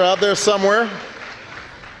 They're out there somewhere.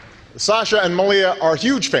 Sasha and Malia are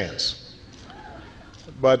huge fans.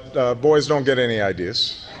 But boys don't get any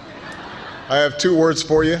ideas. I have 2 words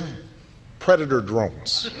for you. Predator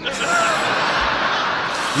drones.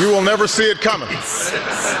 You will never see it coming.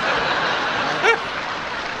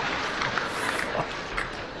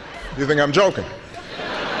 You think I'm joking?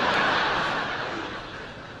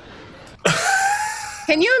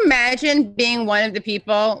 Can you imagine being one of the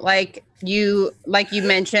people like you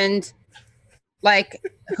mentioned, like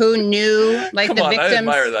who knew like Come the on, victims? I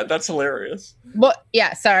admire that. That's hilarious. Well,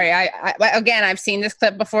 yeah, sorry. I again, I've seen this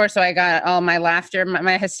clip before, so I got all my laughter,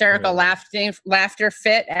 my hysterical laughter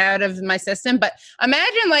fit out of my system. But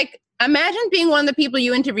imagine being one of the people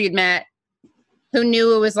you interviewed, Matt, who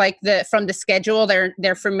knew it was like from the schedule.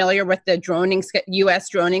 They're familiar with the U.S.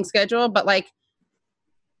 droning schedule, but like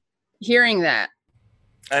hearing that.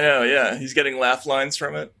 I know, yeah. He's getting laugh lines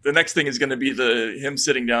from it. The next thing is going to be him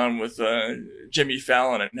sitting down with Jimmy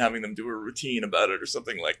Fallon and having them do a routine about it or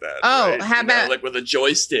something like that. Oh, right? How about like with a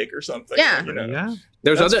joystick or something? Yeah, yeah.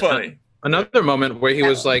 There's funny. Another moment where he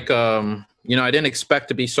was like, I didn't expect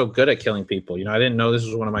to be so good at killing people. I didn't know this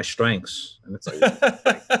was one of my strengths. And it's like,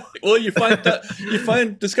 well, you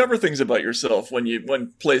discover things about yourself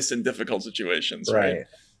when placed in difficult situations, right?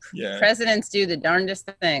 Yeah. Presidents do the darndest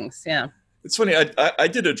things. Yeah. It's funny. I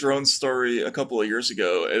did a drone story a couple of years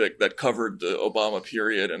ago that covered the Obama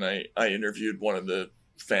period, and I interviewed one of the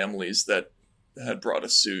families that had brought a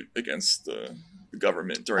suit against the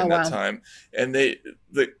government during that time, and the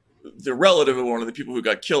relative of one of the people who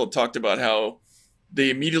got killed talked about how they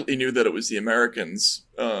immediately knew that it was the Americans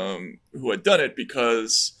who had done it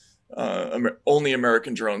because only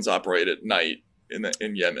American drones operate at night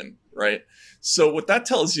in Yemen, right? So what that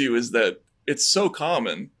tells you is that it's so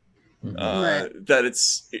common that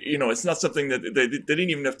it's not something that they didn't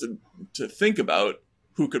even have to think about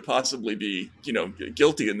who could possibly be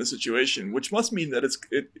guilty in this situation, which must mean that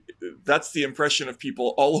that's the impression of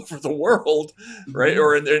people all over the world, right?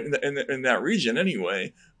 Or in that region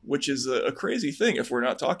anyway, which is a crazy thing if we're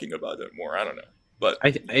not talking about it more. I don't know, but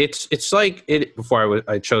it's like it. Before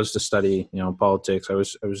I chose to study politics, I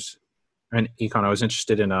was in econ. I was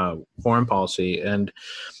interested in foreign policy, and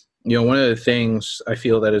one of the things I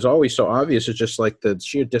feel that is always so obvious is just like the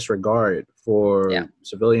sheer disregard for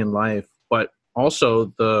civilian life, but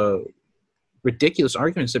also the ridiculous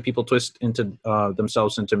arguments that people twist into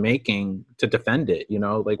themselves into making to defend it.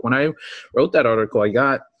 Like when I wrote that article, I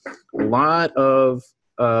got a lot of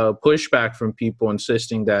pushback from people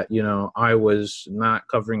insisting that I was not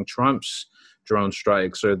covering Trump's drone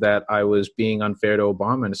strikes or that I was being unfair to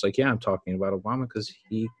Obama. And it's like, I'm talking about Obama because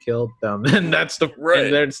he killed them, and that's and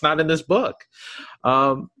it's not in this book.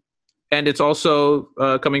 And it's also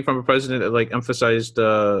coming from a president that like emphasized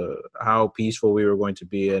how peaceful we were going to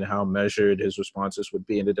be and how measured his responses would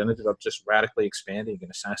be, and it ended up just radically expanding an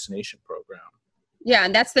assassination program. Yeah,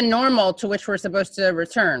 and that's the normal to which we're supposed to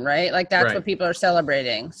return, right? Like that's what people are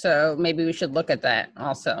celebrating. So maybe we should look at that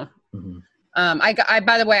also. Mm-hmm. I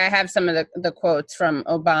by the way, I have some of the quotes from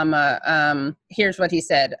Obama. Here's what he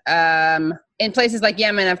said. In places like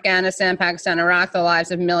Yemen, Afghanistan, Pakistan, Iraq, the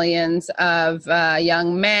lives of millions of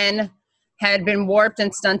young men had been warped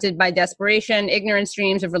and stunted by desperation, ignorant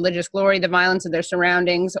dreams of religious glory, the violence of their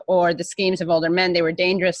surroundings, or the schemes of older men. They were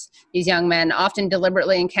dangerous, these young men, often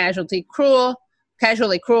deliberately and casually cruel.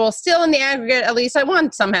 Still, in the aggregate, at least I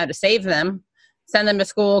want somehow to save them. Send them to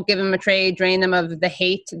school, give them a trade, drain them of the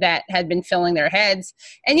hate that had been filling their heads.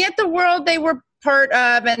 And yet the world they were part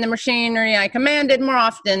of and the machinery I commanded more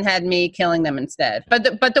often had me killing them instead.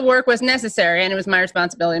 But the work was necessary, and it was my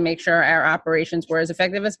responsibility to make sure our operations were as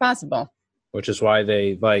effective as possible. Which is why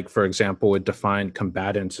they, like, for example, would define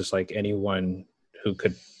combatants as like anyone who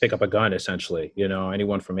could pick up a gun, essentially,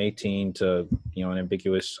 anyone from 18 to, an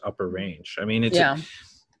ambiguous upper range. I mean, it's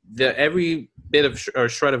every bit of or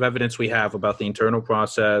shred of evidence we have about the internal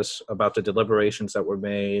process, about the deliberations that were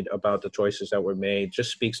made, about the choices that were made,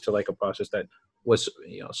 just speaks to like a process that was,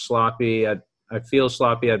 sloppy. I feel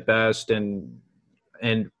sloppy at best, and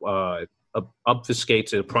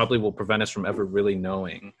obfuscates it. Probably will prevent us from ever really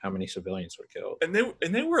knowing how many civilians were killed. And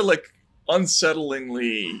they were like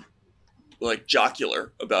unsettlingly like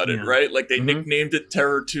jocular about it, right? Like they nicknamed it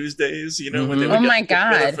Terror Tuesdays, when they would get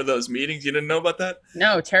together for those meetings. You didn't know about that?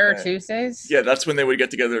 No, Terror Tuesdays? Yeah, that's when they would get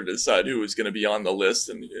together to decide who was going to be on the list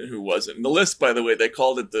and who wasn't. And the list, by the way, they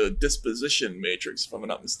called it the disposition matrix, if I'm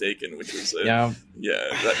not mistaken, which was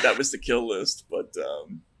that was the kill list.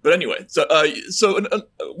 But anyway, so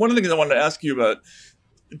one of the things I wanted to ask you about,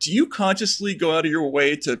 do you consciously go out of your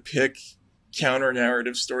way to pick counter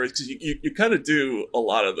narrative stories? Because you kind of do a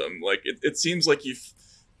lot of them. Like it seems like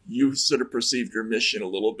you sort of perceived your mission a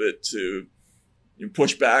little bit to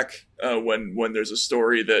push back when there's a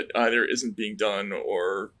story that either isn't being done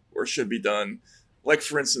or should be done. Like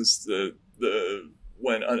for instance,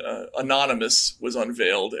 when Anonymous was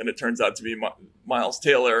unveiled and it turns out to be Miles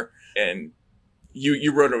Taylor, and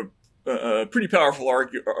you wrote a pretty powerful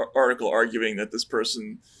article arguing that this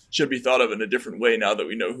person should be thought of in a different way now that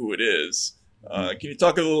we know who it is. Can you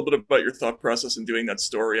talk a little bit about your thought process in doing that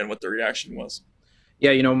story and what the reaction was?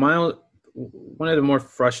 Yeah, Miles, one of the more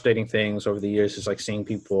frustrating things over the years is like seeing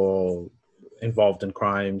people involved in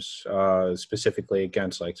crimes, specifically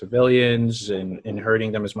against like civilians and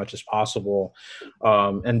hurting them as much as possible,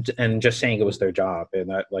 and just saying it was their job,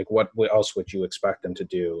 and that like what else would you expect them to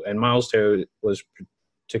do? And Miles Taylor was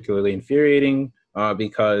particularly infuriating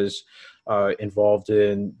because involved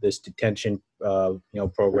in this detention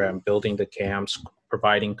program, building the camps,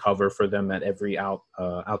 providing cover for them at every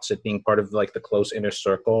outset, being part of like the close inner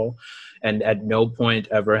circle, and at no point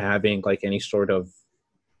ever having like any sort of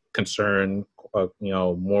concern,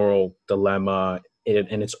 moral dilemma.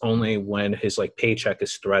 And it's only when his like paycheck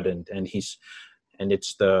is threatened and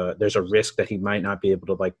there's a risk that he might not be able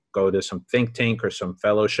to like go to some think tank or some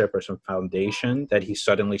fellowship or some foundation that he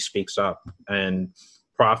suddenly speaks up and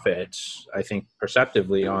profits, I think,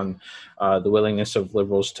 perceptively on the willingness of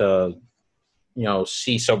liberals to,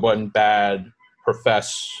 see someone bad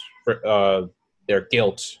profess their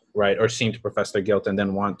guilt, right, or seem to profess their guilt and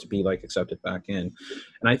then want to be like accepted back in.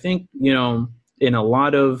 And I think, in a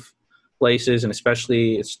lot of places, and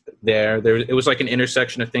especially it was like an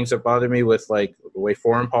intersection of things that bothered me with like the way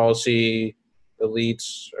foreign policy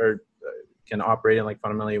elites can operate in like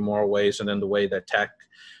fundamentally immoral ways, and then the way that tech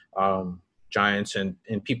giants and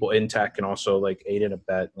people in tech can also like aid and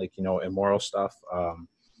abet like, you know, immoral stuff.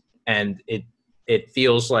 And it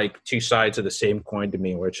feels like two sides of the same coin to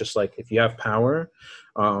me, where it's just like, if you have power,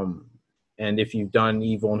 and if you've done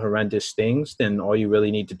evil and horrendous things, then all you really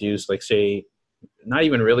need to do is like say, not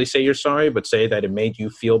even really say you're sorry, but say that it made you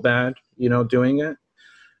feel bad, you know, doing it.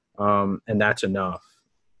 And that's enough.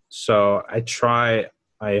 So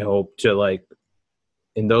I hope to like,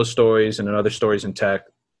 in those stories and in other stories in tech,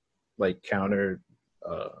 like counter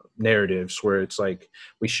narratives where it's like,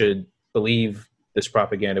 we should believe this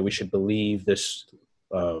propaganda, we should believe this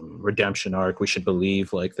redemption arc, we should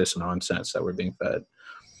believe like this nonsense that we're being fed.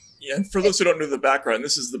 Yeah, and for those who don't know the background,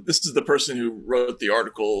 this is the person who wrote the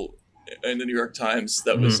article in the New York Times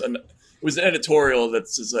that was it was an editorial that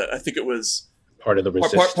says I think it was part of the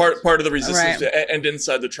resistance, part of the resistance, right. and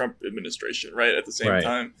inside the Trump administration, right at the same Right.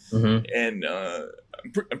 time. Mm-hmm. And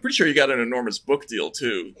I'm pretty sure he got an enormous book deal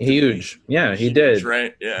too. Huge, yeah, he did.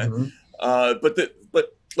 Right, yeah. Mm-hmm. But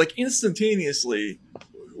like instantaneously,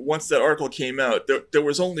 once that article came out, there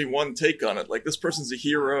was only one take on it. Like, this person's a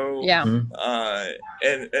hero. Yeah. And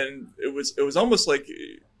it was almost like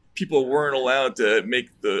people weren't allowed to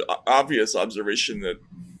make the obvious observation that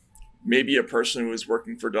maybe a person who was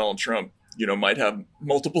working for Donald Trump, you know, might have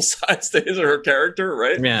multiple sides to his or her character,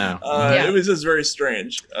 right? Yeah. It was just very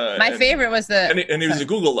strange. My favorite was and he was a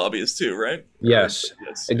Google lobbyist too, right? Yes.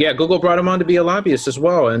 Yeah, Google brought him on to be a lobbyist as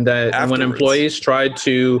well. And that when Afterwards. employees tried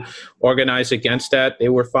to organize against that, they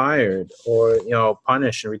were fired or, you know,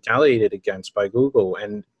 punished and retaliated against by Google.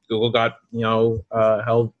 And Google got, you know,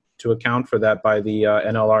 held to account for that by the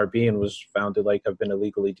NLRB and was found to like have been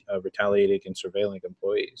illegally retaliated against surveilling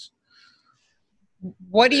employees.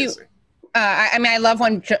 What do you... I mean, I love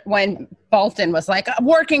when Bolton was like,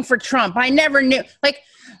 working for Trump. I never knew. Like,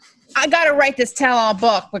 I got to write this tell-all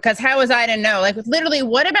book because how was I to know? Like, literally,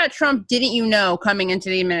 what about Trump didn't you know coming into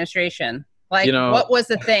the administration? Like, you know, what was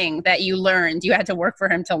the thing that you learned? You had to work for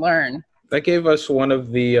him to learn. That gave us one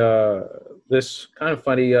of the this kind of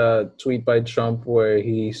funny tweet by Trump where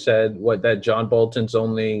he said that John Bolton's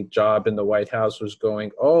only job in the White House was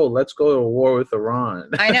going, oh, let's go to war with Iran.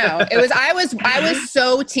 I know. It was I was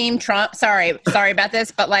so team Trump. Sorry about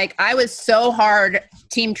this, but like I was so hard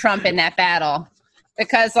team Trump in that battle.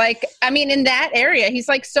 Because like, I mean, in that area, he's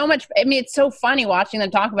like so much, I mean, it's so funny watching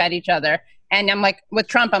them talk about each other. And I'm like, with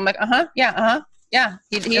Trump, I'm like, yeah.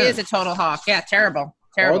 He is a total hawk. Yeah, terrible.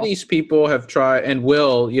 All these people have tried and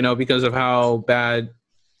will, you know, because of how bad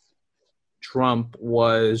Trump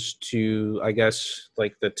was to, I guess,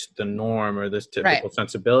 like the norm or the typical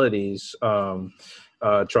sensibilities,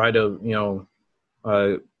 try to, you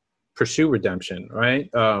know, pursue redemption, right?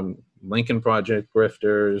 Lincoln Project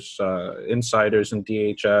grifters, insiders in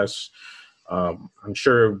DHS. I'm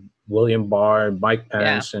sure William Barr and Mike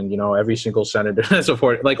Pence and, you know, every single senator and so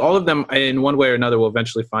forth. Like all of them in one way or another will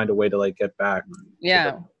eventually find a way to like get back to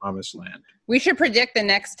the promised land. We should predict the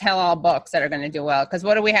next tell-all books that are going to do well. Because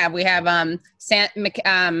what do we have? We have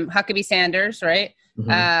Huckabee Sanders, right?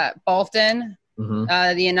 Mm-hmm. Bolton,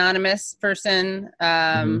 the anonymous person.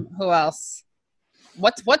 Who else?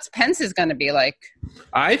 What's Pence's going to be like?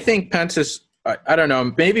 I think Pence is... I don't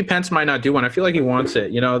know. Maybe Pence might not do one. I feel like he wants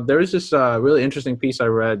it. You know, there was this really interesting piece I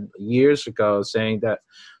read years ago saying that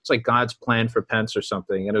it's like God's plan for Pence or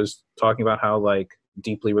something. And it was talking about how like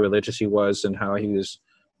deeply religious he was and how he was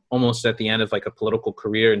almost at the end of like a political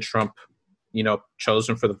career and Trump, you know, chose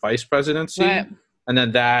him for the vice presidency. Right. And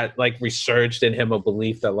then that like resurged in him a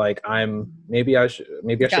belief that like maybe I should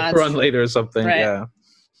run later or something. Right. Yeah.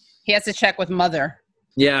 He has to check with Mother.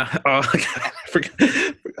 Yeah. Oh, I forgot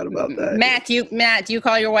about that. Matt, do you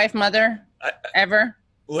call your wife Mother ever?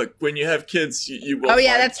 Look, when you have kids, you will. Oh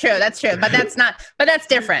yeah, that's true. But that's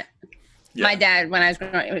different. Yeah. My dad, when I was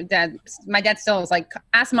growing up, my dad still was like,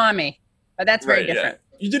 ask mommy, but that's very different.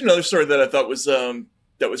 Yeah. You did another story that I thought was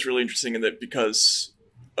really interesting in that because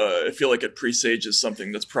I feel like it presages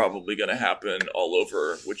something that's probably going to happen all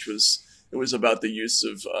over, which was about the use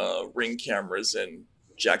of Ring cameras in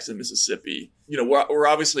Jackson, Mississippi. You know, we're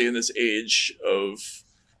obviously in this age of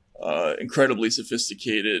incredibly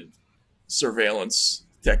sophisticated surveillance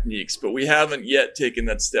techniques, but we haven't yet taken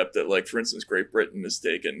that step that, like, for instance, Great Britain has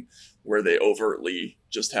taken, where they overtly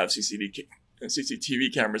just have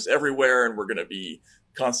CCTV cameras everywhere, and we're going to be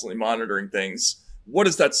constantly monitoring things. What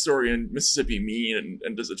does that story in Mississippi mean,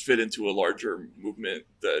 and does it fit into a larger movement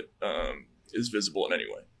that is visible in any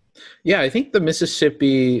way? Yeah, I think the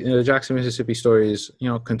Jackson, Mississippi story is, you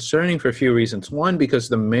know, concerning for a few reasons. One, because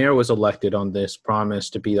the mayor was elected on this promise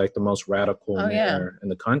to be like the most radical mayor in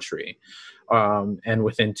the country. And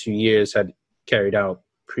within 2 years had carried out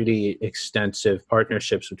pretty extensive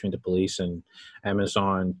partnerships between the police and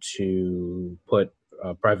Amazon to put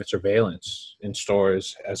private surveillance in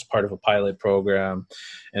stores as part of a pilot program,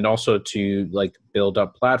 and also to like build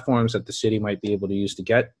up platforms that the city might be able to use to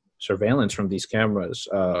get surveillance from these cameras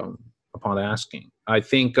upon asking. I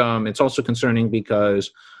think it's also concerning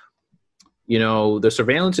because, you know, the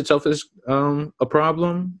surveillance itself is a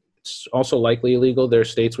problem. It's also likely illegal. There are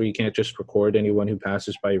states where you can't just record anyone who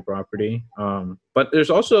passes by your property. But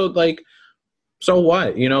there's also like, so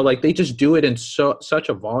what? You know, like they just do it in such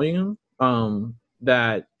a volume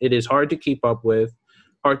that it is hard to keep up with,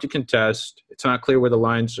 hard to contest. It's not clear where the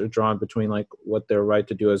lines are drawn between like what they're right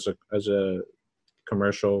to do as a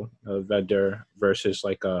commercial vendor versus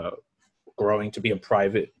like growing to be a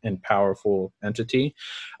private and powerful entity.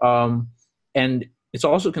 And it's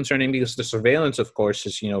also concerning because the surveillance, of course,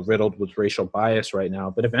 is, you know, riddled with racial bias right now.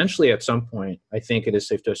 But eventually, at some point, I think it is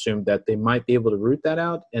safe to assume that they might be able to root that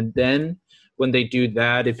out. And then when they do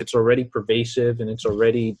that, if it's already pervasive and it's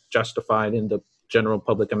already justified in the general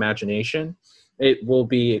public imagination, it will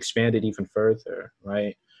be expanded even further,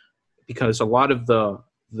 right? Because a lot of the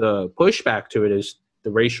pushback to it is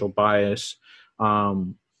the racial bias,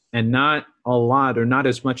 and not a lot, or not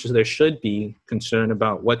as much as there should be, concern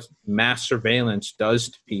about what mass surveillance does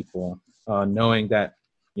to people, knowing that,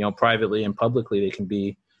 you know, privately and publicly they can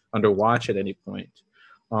be under watch at any point,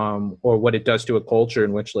 or what it does to a culture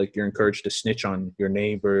in which like you're encouraged to snitch on your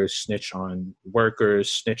neighbors, snitch on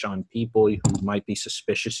workers, snitch on people who might be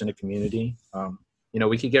suspicious in a community. You know,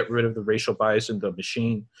 we could get rid of the racial bias in the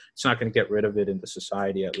machine. It's not going to get rid of it in the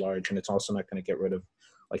society at large, and it's also not going to get rid of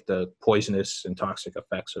like the poisonous and toxic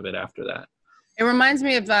effects of it after that. It reminds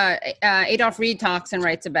me of Adolph Reed talks and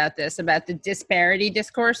writes about this, about the disparity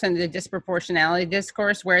discourse and the disproportionality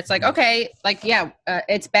discourse, where it's like, okay, like, yeah,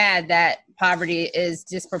 it's bad that poverty is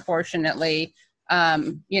disproportionately,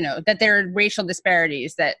 you know, that there are racial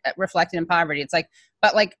disparities that reflected in poverty. It's like,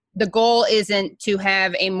 but like the goal isn't to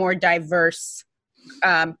have a more diverse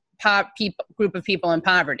group of people in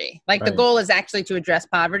poverty. Like the goal is actually to address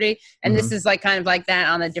poverty. And this is like kind of like that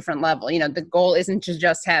on a different level. You know, the goal isn't to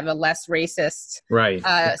just have a less racist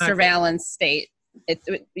surveillance state. It's,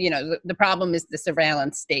 you know, the problem is the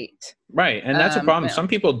surveillance state. Right. And that's a problem. Yeah. Some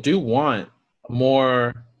people do want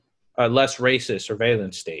more, less racist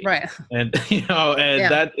surveillance state. Right. And, you know, and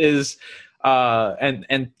that is,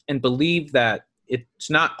 and believe that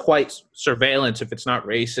it's not quite surveillance if it's not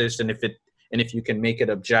racist, and if you can make it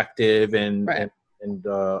objective and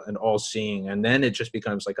all seeing, and then it just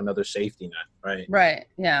becomes like another safety net, right? Right.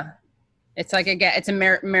 Yeah. It's like it's a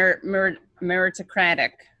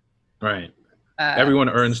meritocratic. Right. Everyone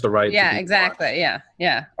earns the right. Yeah. To be exactly. poor. Yeah.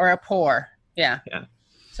 Yeah. Or a poor. Yeah. Yeah.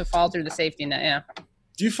 So fall through the safety net. Yeah.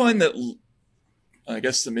 Do you find that? I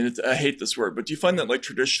guess I hate this word, but do you find that like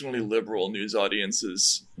traditionally liberal news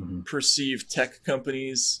audiences perceive tech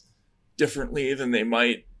companies differently than they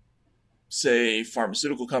might, say,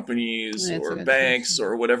 pharmaceutical companies or banks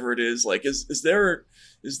or whatever it is? Like, is there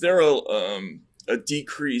a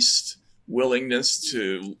decreased willingness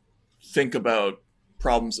to think about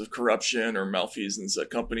problems of corruption or malfeasance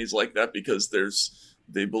at companies like that because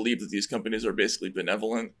they believe that these companies are basically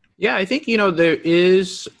benevolent? Yeah, I think, you know, there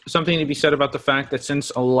is something to be said about the fact that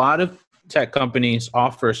since a lot of tech companies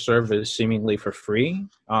offer service seemingly for free,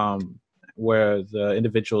 where the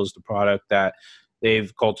individual is the product, that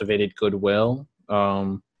they've cultivated goodwill,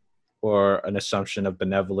 or an assumption of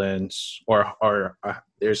benevolence, or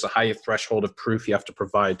there's a high threshold of proof you have to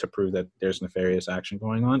provide to prove that there's nefarious action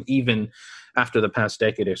going on, even after the past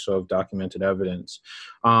decade or so of documented evidence.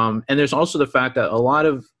 And there's also the fact that a lot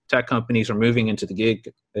of tech companies are moving into the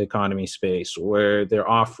gig economy space, where they're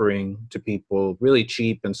offering to people really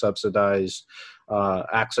cheap and subsidized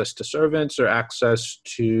access to servants or access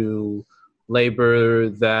to labor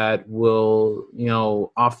that will, you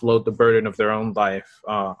know, offload the burden of their own life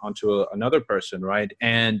onto another person, right?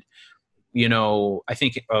 And, you know, I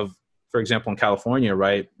think of, for example, in California,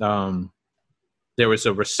 right, there was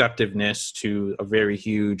a receptiveness to a very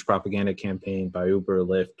huge propaganda campaign by Uber,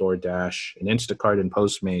 Lyft, DoorDash, and Instacart and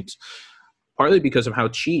Postmates, partly because of how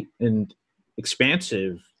cheap and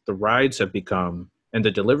expansive the rides have become and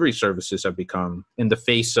the delivery services have become in the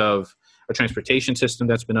face of a transportation system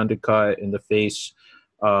that's been undercut, in the face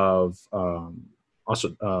of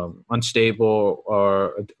also unstable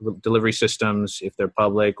or delivery systems if they're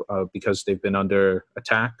public because they've been under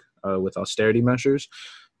attack with austerity measures,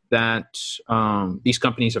 that these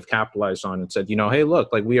companies have capitalized on and said, you know, hey,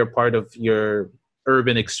 look, like we are part of your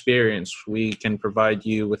urban experience. We can provide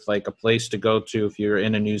you with like a place to go to if you're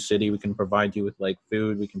in a new city. We can provide you with like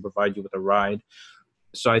food. We can provide you with a ride.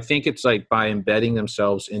 So I think it's like by embedding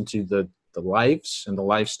themselves into the lives and the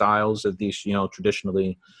lifestyles of these,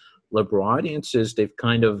 traditionally liberal audiences, they've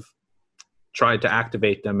kind of tried to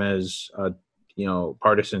activate them as,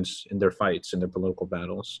 partisans in their fights, in their political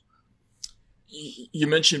battles. You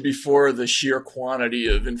mentioned before the sheer quantity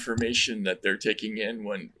of information that they're taking in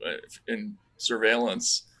when in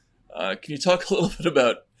surveillance. Can you talk a little bit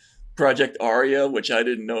about Project Aria, which I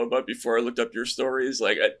didn't know about before I looked up your stories?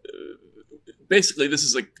 Like, basically, this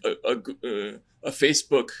is like a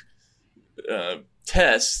Facebook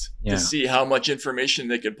test to see how much information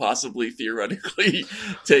they could possibly theoretically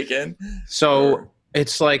take in. So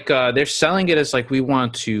it's like they're selling it as like, we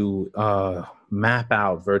want to map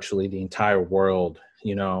out virtually the entire world,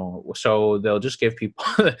 so they'll just give people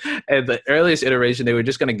at the earliest iteration, they were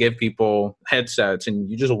just going to give people headsets and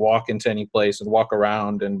you just walk into any place and walk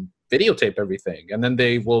around and videotape everything. And then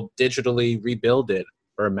they will digitally rebuild it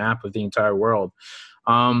for a map of the entire world,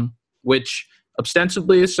 which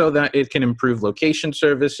ostensibly is so that it can improve location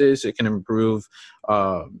services, it can improve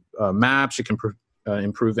maps, it can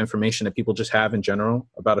improve information that people just have in general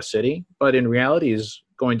about a city, but in reality is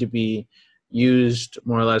going to be used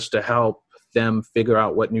more or less to help them figure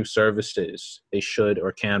out what new services they should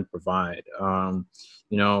or can provide.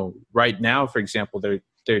 Right now, for example,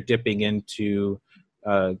 they're dipping into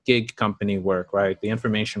gig company work, right? The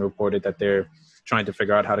information reported that they're trying to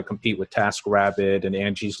figure out how to compete with TaskRabbit and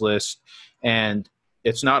Angie's List. And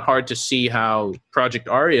it's not hard to see how Project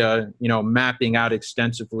Aria, mapping out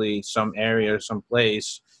extensively some area, some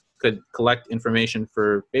place, could collect information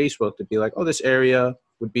for Facebook to be like, oh, this area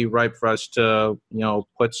would be ripe for us to,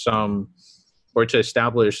 put some, or to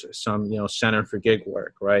establish some, center for gig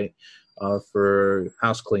work, right? For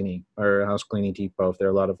house cleaning or house cleaning depot, if there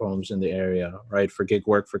are a lot of homes in the area, right? For gig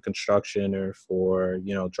work, for construction, or for,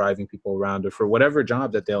 driving people around, or for whatever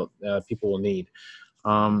job that people will need.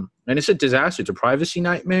 And it's a disaster. It's a privacy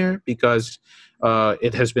nightmare because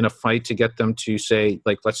it has been a fight to get them to say,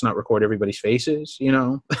 like, let's not record everybody's faces,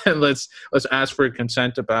 and let's ask for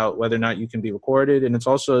consent about whether or not you can be recorded. And it's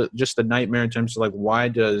also just a nightmare in terms of like, why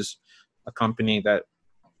does a company that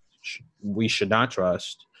we should not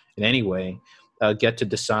trust in any way get to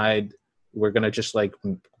decide we're going to just like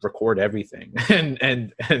record everything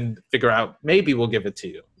and figure out, maybe we'll give it to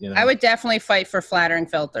you. I would definitely fight for flattering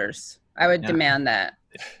filters. I would demand that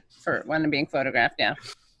for when I'm being photographed. Yeah.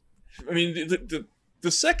 I mean,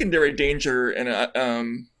 the secondary danger, and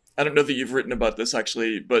I don't know that you've written about this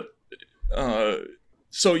actually, but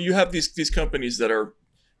so you have these companies that are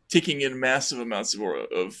taking in massive amounts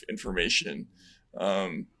of information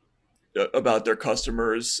about their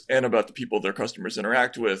customers and about the people their customers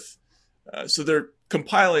interact with. So they're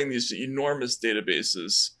compiling these enormous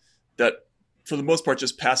databases that, for the most part,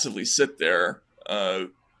 just passively sit there.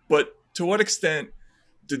 But to what extent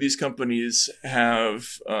do these companies have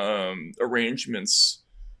arrangements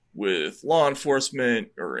with law enforcement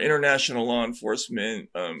or international law enforcement?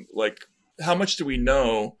 Like, how much do we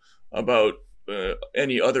know about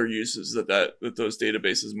any other uses that those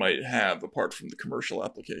databases might have apart from the commercial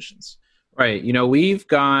applications? Right. we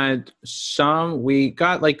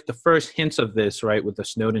got like the first hints of this, right, with the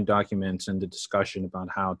Snowden documents and the discussion about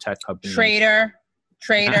how tech companies. Traitor.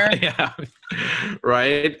 Yeah.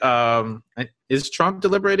 Right. Is Trump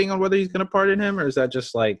deliberating on whether he's going to pardon him, or is that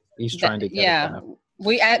just like he's trying to get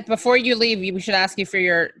it before you leave, we should ask you for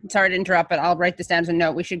your, sorry to interrupt, but I'll write this down as a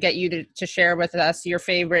note. We should get you to share with us your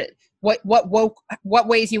favorite, what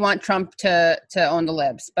ways you want Trump to own the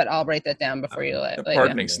libs, but I'll write that down before you leave.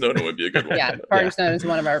 Pardoning Snowden would be a good one. Yeah, pardoning Snowden is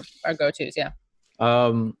one of our go-tos. Yeah.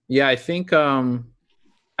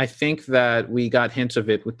 I think that we got hints of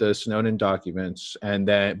it with the Snowden documents,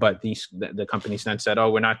 but the companies then said, "Oh,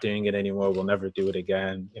 we're not doing it anymore. We'll never do it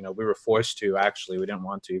again." We were forced to. Actually, we didn't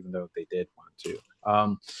want to, even though they did want to.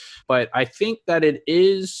 But I think that it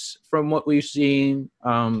is, from what we've seen,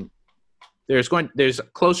 there's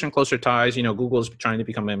closer and closer ties. Google is trying to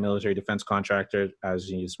become a military defense contractor, as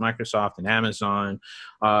is Microsoft and Amazon,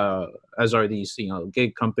 as are these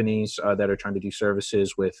gig companies that are trying to do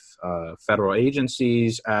services with federal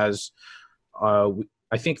agencies. As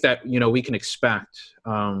I think that we can expect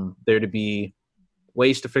there to be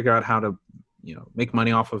ways to figure out how to make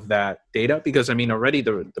money off of that data, because already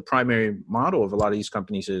the primary model of a lot of these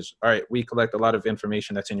companies is, all right, we collect a lot of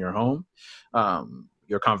information that's in your home,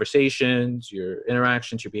 your conversations, your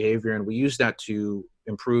interactions, your behavior, and we use that to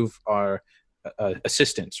improve our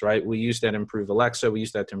assistants, right? We use that to improve Alexa. We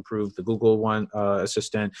use that to improve the Google One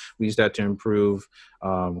assistant. We use that to improve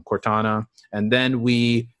Cortana. And then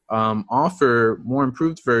we offer more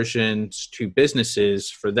improved versions to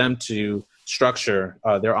businesses for them to structure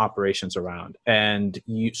their operations around. And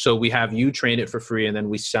so we have you train it for free, and then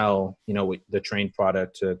we sell, the trained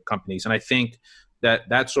product to companies. And I think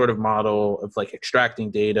that sort of model of like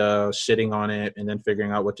extracting data, sitting on it, and then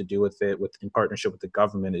figuring out what to do with it in partnership with the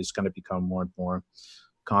government is going to become more and more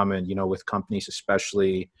common, with companies,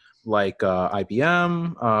 especially like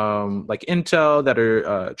IBM, like Intel, that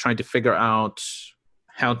are trying to figure out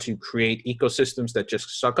how to create ecosystems that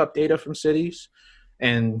just suck up data from cities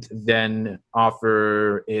and then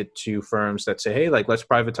offer it to firms that say, hey, like, let's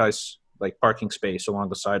privatize like parking space along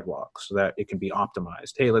the sidewalk so that it can be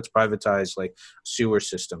optimized. Hey, let's privatize like sewer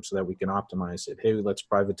system so that we can optimize it. Hey, let's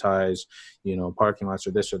privatize, parking lots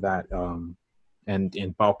or this or that, and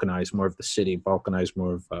balkanize more of the city, balkanize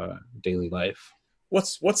more of daily life.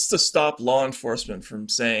 What's to stop law enforcement from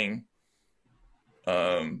saying,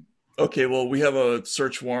 okay, well, we have a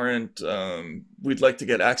search warrant. We'd like to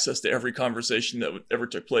get access to every conversation that ever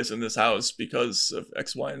took place in this house because of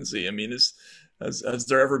X, Y, and Z. I mean, has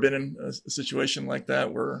there ever been a situation like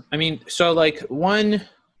that where? I mean, so like one,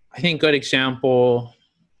 I think, good example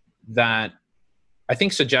that I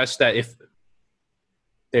think suggests that if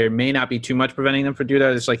there may not be too much preventing them from doing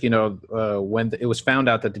that, it's like, when it was found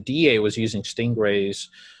out that the DA was using stingrays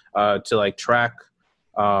to like track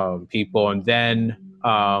people and then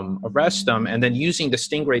arrest them, and then using the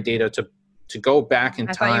stingray data to go back in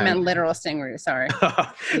time. I thought you meant literal stingray. Sorry.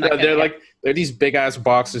 They're these big ass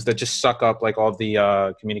boxes that just suck up like all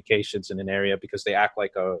the communications in an area because they act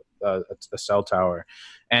like a cell tower,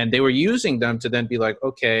 and they were using them to then be like,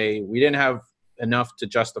 okay, we didn't have enough to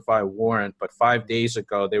justify a warrant, but 5 days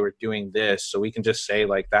ago they were doing this, so we can just say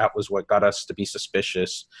like that was what got us to be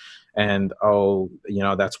suspicious. And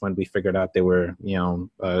that's when we figured out they were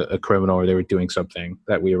a criminal, or they were doing something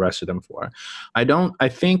that we arrested them for. I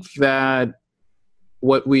think that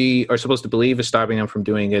what we are supposed to believe is stopping them from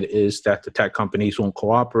doing it is that the tech companies won't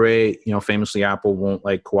cooperate. Famously, Apple won't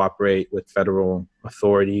like cooperate with federal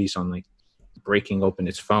authorities on like breaking open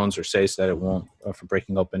its phones, or says that it won't for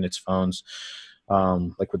breaking open its phones.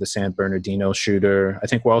 Like with the San Bernardino shooter. I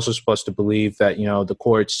think we're also supposed to believe that, the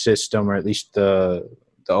court system, or at least the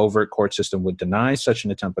overt court system, would deny such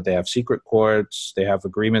an attempt, but they have secret courts. They have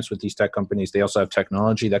agreements with these tech companies. They also have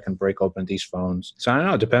technology that can break open these phones. So I don't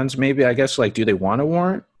know. It depends. Maybe, I guess, like, do they want a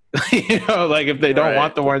warrant? Like if they don't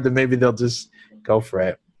want the warrant, then maybe they'll just go for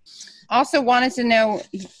it. Also wanted to know,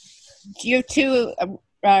 you have two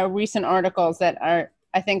recent articles that are,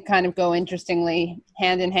 I think, kind of go interestingly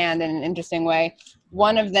hand in hand in an interesting way.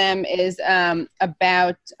 One of them is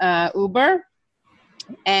about Uber,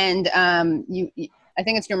 and I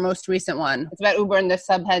think it's your most recent one. It's about Uber, and the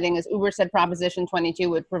subheading is Uber said Proposition 22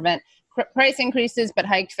 would prevent price increases, but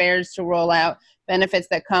hiked fares to roll out benefits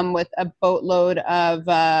that come with a boatload of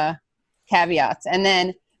caveats. And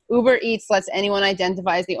then Uber Eats lets anyone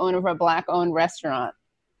identify as the owner of a Black-owned restaurant.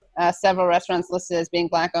 Several restaurants listed as being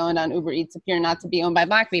Black-owned on Uber Eats appear not to be owned by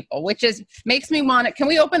Black people, which makes me want to. Can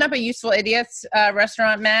we open up a Useful Idiots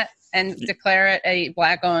restaurant, Matt, and declare it a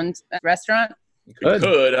Black-owned restaurant? You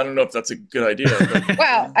could. I don't know if that's a good idea. But.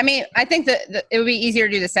 Well, I mean, I think that it would be easier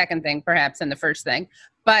to do the second thing, perhaps, than the first thing.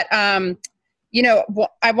 But, I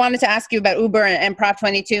wanted to ask you about Uber and Prop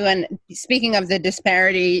 22. And speaking of the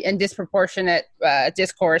disparity and disproportionate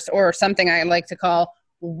discourse, or something I like to call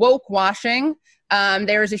woke washing,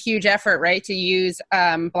 there was a huge effort, right, to use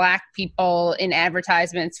Black people in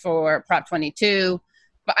advertisements for Prop 22.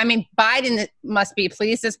 But, I mean, Biden must be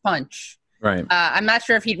pleased as punch. Right. I'm not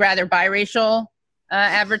sure if he'd rather biracial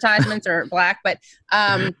advertisements or Black, but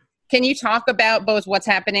can you talk about both what's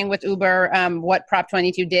happening with Uber, what Prop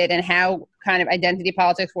 22 did, and how kind of identity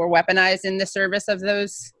politics were weaponized in the service of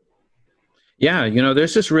those? Yeah,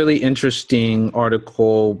 there's this really interesting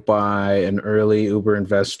article by an early Uber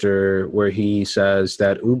investor where he says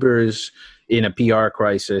that Uber's in a PR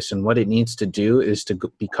crisis, and what it needs to do is to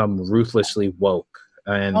become ruthlessly woke.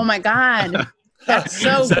 And oh my God, that's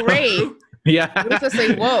so great. Yeah.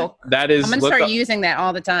 Ruthlessly woke. That is. I'm going to start using that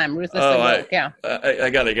all the time. Ruthlessly woke. Yeah. I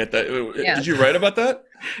got to get that. Yeah. Did you write about that?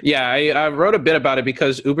 Yeah, I wrote a bit about it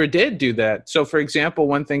because Uber did do that. So, for example,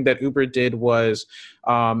 one thing that Uber did was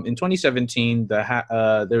in 2017, there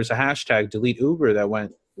was a hashtag delete Uber that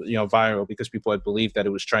went viral because people had believed that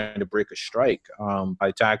it was trying to break a strike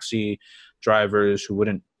by taxi drivers who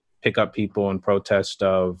wouldn't pick up people in protest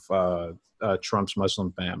of Trump's Muslim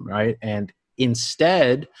ban, right? And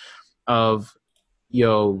instead of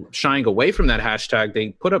shying away from that hashtag, they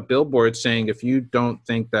put up billboards saying, if you don't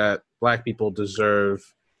think that Black people deserve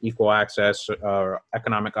equal access or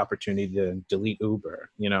economic opportunity to delete Uber,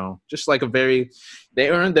 just like they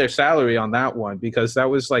earned their salary on that one because that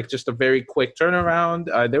was like just a very quick turnaround.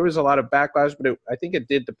 There was a lot of backlash, but I think it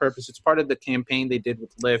did the purpose. It's part of the campaign they did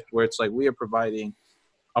with Lyft where it's like, we are providing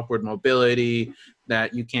upward mobility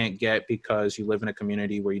that you can't get because you live in a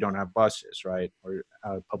community where you don't have buses, right? Or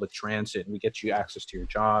public transit. And we get you access to your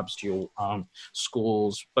jobs, to your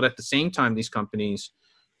schools. But at the same time, these companies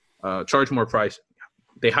charge more price.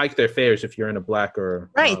 They hike their fares if you're in a black or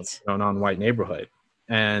non-white neighborhood,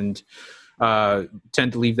 and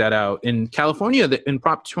tend to leave that out. In California, in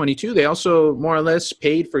Prop 22, they also more or less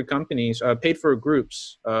paid for companies, paid for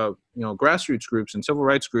groups, grassroots groups and civil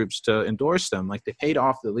rights groups to endorse them. Like they paid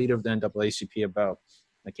off the leader of the NAACP about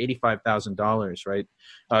like $85,000, right,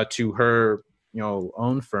 to her,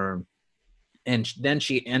 own firm. And then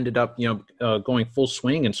she ended up, going full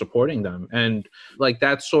swing and supporting them. And like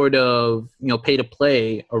that sort of, pay to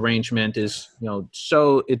play arrangement is,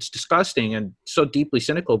 so it's disgusting and so deeply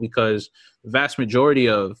cynical because the vast majority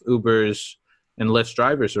of Ubers and Lyft's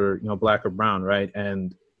drivers are, black or brown, right?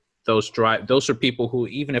 And those are people who,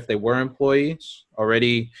 even if they were employees,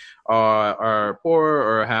 already are poor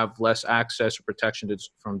or have less access or protection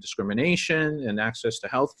from discrimination and access to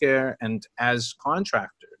healthcare. And as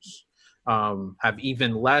contractors, have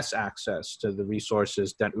even less access to the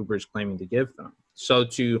resources that Uber is claiming to give them. So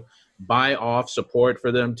to buy off support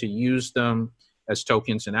for them, to use them as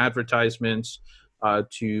tokens and advertisements,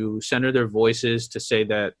 to center their voices, to say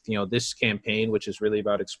that, this campaign, which is really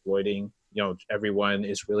about exploiting, everyone,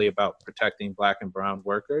 is really about protecting black and brown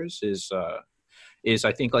workers is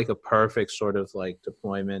I think like a perfect sort of like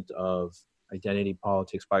deployment of identity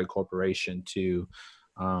politics by a corporation to,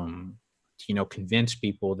 convince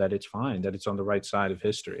people that it's fine, that it's on the right side of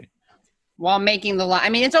history. While making the line, I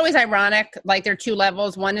mean, it's always ironic. Like there are two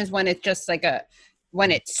levels. One is when it's just like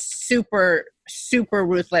when it's super, super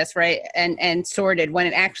ruthless, right? And sordid, when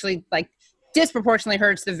it actually like disproportionately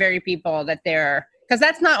hurts the very people that they're, because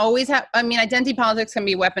that's not always identity politics can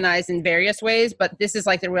be weaponized in various ways, but this is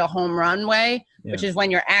like the real home run way, which is when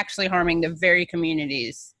you're actually harming the very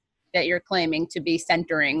communities that you're claiming to be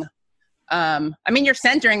centering. You're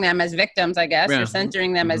centering them as victims, I guess. Yeah. You're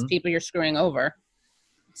centering them as people you're screwing over.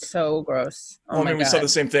 So gross. We saw the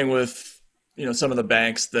same thing with, some of the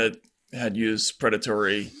banks that had used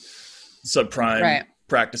predatory subprime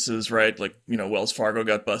practices, right? Like, Wells Fargo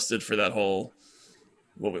got busted for that whole,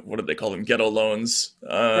 what did they call them? Ghetto loans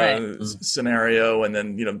scenario. And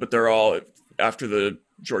then, but they're all, after the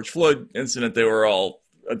George Floyd incident, they were all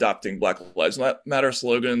adopting Black Lives Matter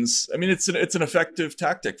slogans. I mean, it's an effective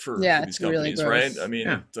tactic for these companies, really, right? I mean,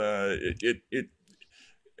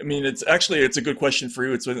 it's a good question for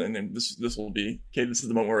you. And this will be, Kate, this is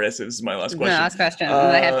the moment where I say this is my last question. Last question.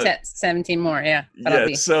 I have 17 more. Yeah.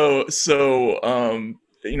 So,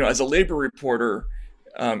 as a labor reporter,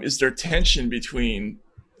 is there tension between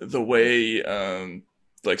the way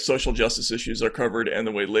like social justice issues are covered and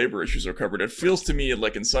the way labor issues are covered? It feels to me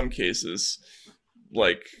like in some cases,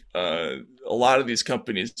 like a lot of these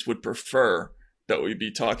companies would prefer that we be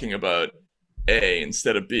talking about A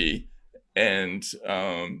instead of B, and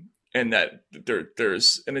that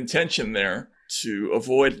there's an intention there to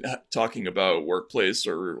avoid talking about workplace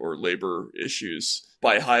or labor issues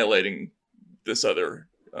by highlighting this other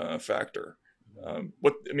factor.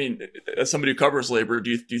 As somebody who covers labor,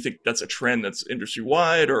 do you think that's a trend that's industry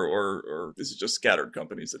wide, or is it just scattered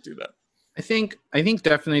companies that do that? I think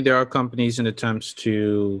definitely there are companies in attempts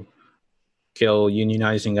to kill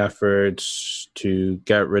unionizing efforts, to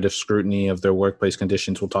get rid of scrutiny of their workplace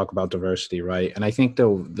conditions. We'll talk about diversity, right? And I think the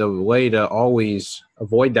way to always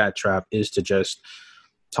avoid that trap is to just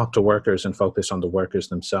talk to workers and focus on the workers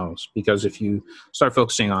themselves. Because if you start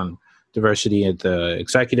focusing on diversity at the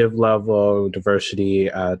executive level, diversity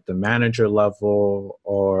at the manager level,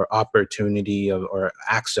 or opportunity or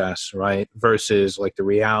access, right, versus like the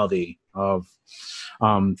reality of,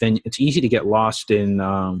 then it's easy to get lost in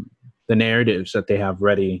the narratives that they have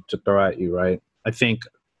ready to throw at you, right? I think,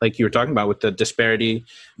 like you were talking about with the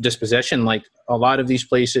dispossession, like a lot of these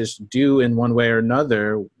places do in one way or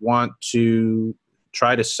another want to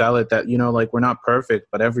try to sell it that, like we're not perfect,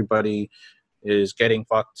 but everybody is getting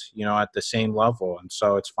fucked, at the same level. And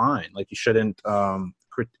so it's fine. Like you shouldn't,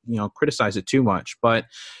 criticize it too much. But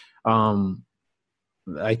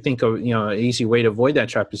I think, an easy way to avoid that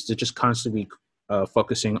trap is to just constantly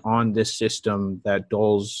focusing on this system that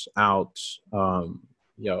doles out,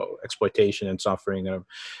 exploitation and suffering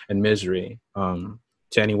and misery to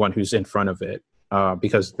anyone who's in front of it.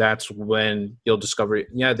 Because that's when you'll discover,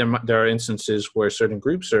 there are instances where certain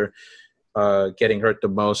groups are getting hurt the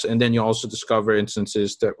most. And then you also discover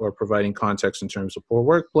instances that are providing context in terms of poor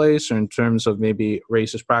workplace or in terms of maybe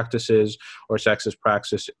racist practices or sexist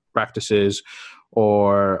practices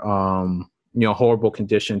or, horrible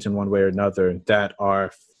conditions in one way or another that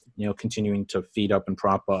are, continuing to feed up and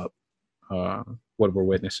prop up what we're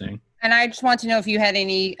witnessing. And I just want to know if you had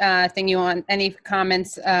any any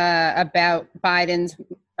comments about Biden's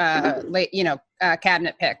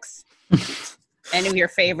cabinet picks. Any of your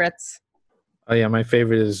favorites? Oh yeah, my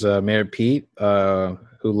favorite is Mayor Pete, who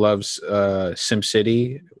loves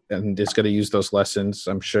SimCity and is going to use those lessons,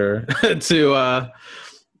 I'm sure, to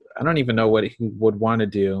I don't even know what he would want to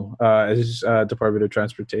do as Department of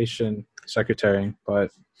Transportation secretary,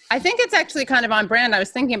 but I think it's actually kind of on brand. I was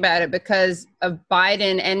thinking about it because of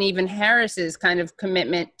Biden and even Harris's kind of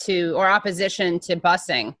commitment to or opposition to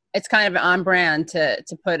busing. It's kind of on brand to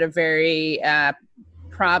put a very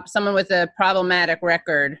someone with a problematic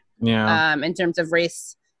record in terms of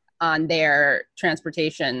race on their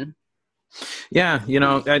transportation. Yeah,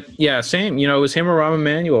 same. It was him or Rahm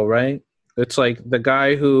Emanuel, right? It's like the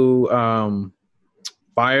guy who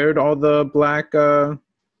fired all the black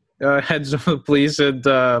heads of the police and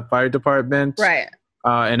fire department, right?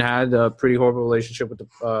 And had a pretty horrible relationship with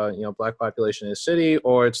the black population in the city,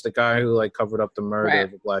 or it's the guy who covered up the murder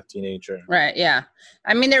of a black teenager. Right. Yeah.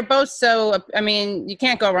 I mean, they're both so. I mean, you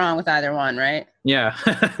can't go wrong with either one, right? Yeah.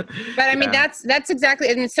 But I mean, that's exactly.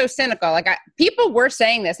 I mean, it's so cynical. People were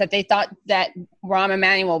saying this, that they thought that Rahm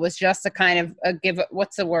Emanuel was just a kind of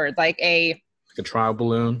what's the word? Like a trial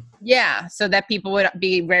balloon. Yeah. So that people would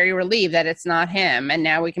be very relieved that it's not him, and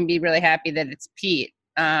now we can be really happy that it's Pete.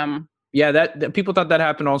 Yeah, that people thought that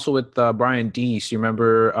happened also with Brian Deese. You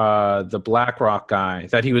remember the BlackRock guy?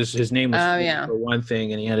 That his name was for one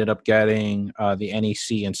thing, and he ended up getting the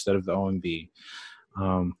NEC instead of the OMB.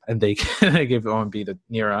 And they gave OMB to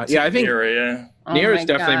Neera. Yeah, I think Neera is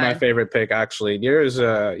definitely my favorite pick. Actually, Neera is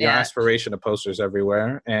aspiration of posters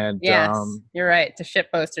everywhere, and you're right, to ship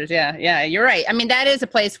posters. Yeah, you're right. I mean, that is a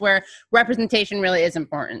place where representation really is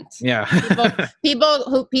important. Yeah, people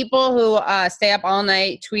who stay up all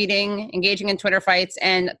night tweeting, engaging in Twitter fights,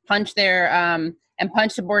 and punch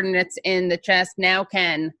subordinates in the chest now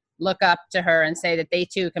can look up to her and say that they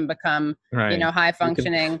too can become, high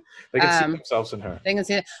functioning. They can see themselves in her. They can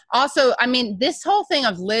see it. Also, I mean, this whole thing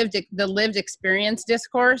of the lived experience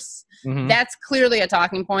discourse, that's clearly a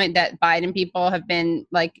talking point that Biden people have been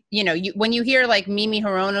when you hear Mimi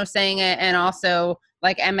Hirono saying it, and also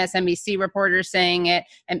MSNBC reporters saying it,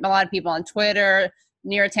 and a lot of people on Twitter,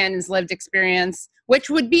 Neera Tanden's lived experience,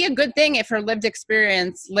 which would be a good thing if her lived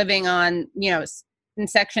experience living on, in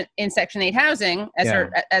Section 8 housing,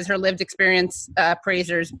 as her lived experience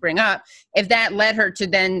appraisers bring up, if that led her to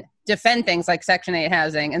then defend things like Section 8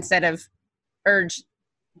 housing instead of urge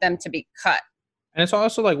them to be cut. And it's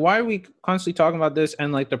also why are we constantly talking about this?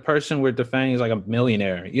 And the person we're defending is a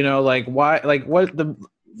millionaire. Why? What the?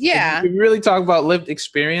 Yeah. If we really talk about lived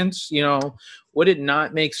experience, would it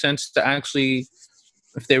not make sense to actually,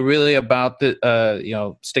 if they're really about the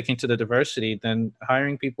sticking to the diversity, then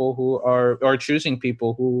hiring people who are, or choosing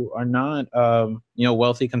people who are not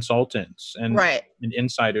wealthy consultants and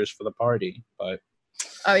insiders for the party. But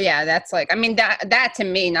that's that to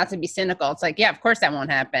me, not to be cynical, it's of course that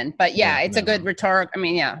won't happen. But it's a good rhetoric. I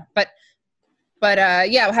mean, but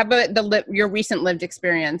how about your recent lived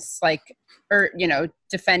experience,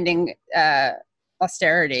 defending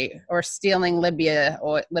austerity or stealing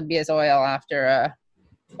Libya's oil after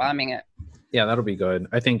bombing it? Yeah, that'll be good.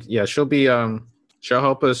 I think she'll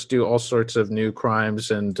help us do all sorts of new crimes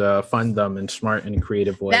and fund them in smart and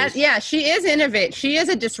creative ways. She is innovative. She is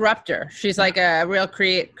a disruptor. She's a real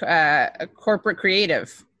corporate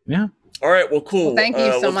creative. Yeah. All right. Well, cool. Well, thank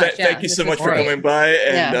you so much. Thank you so much for coming by,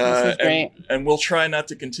 and this was great. And we'll try not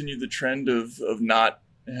to continue the trend of not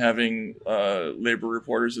having labor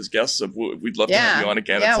reporters as guests. We'd love to have you on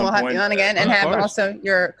again at some point. Yeah, we'll have you on again, and have also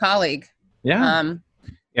your colleague. Yeah.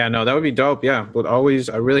 Yeah, no, that would be dope. Yeah, but I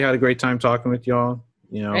really had a great time talking with y'all.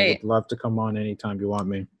 Would love to come on anytime you want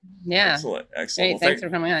me. Yeah. Excellent. Great. Thanks for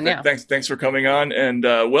coming on. Thanks for coming on, and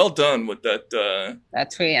well done with that.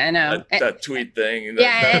 That tweet, I know. That tweet thing.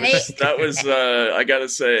 That was. I gotta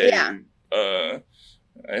say. Yeah.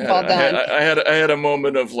 I had a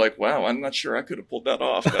moment of wow, I'm not sure I could have pulled that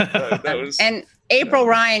off. That was. And April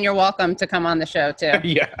Ryan, you're welcome to come on the show too.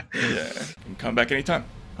 Yeah. Come back anytime.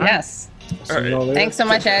 Yes. All right. Thanks so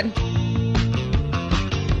much, Ed.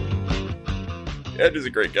 Ed is a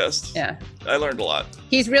great guest. Yeah. I learned a lot.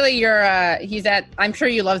 He's really I'm sure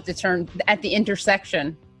you love the term at the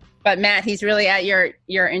intersection, but Matt, he's really at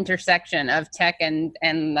your intersection of tech and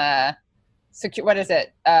what is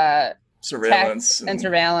it? surveillance and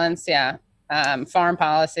surveillance. Yeah. Foreign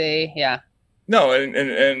policy. Yeah. No,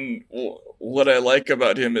 and what I like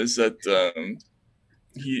about him is that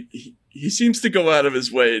he seems to go out of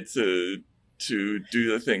his way to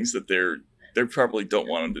do the things that they probably don't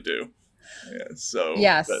want him to do. Yeah, so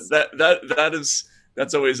yes,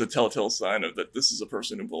 that's always a telltale sign of that this is a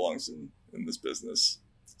person who belongs in this business.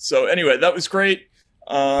 So anyway, that was great.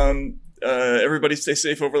 Everybody stay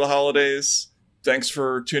safe over the holidays. Thanks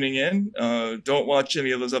for tuning in. Don't watch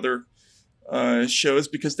any of those other shows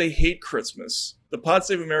because they hate Christmas. The Pod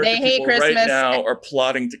Save America people right now are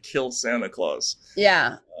plotting to kill Santa Claus.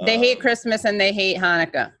 Yeah, they hate Christmas and they hate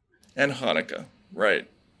Hanukkah. And Hanukkah, right.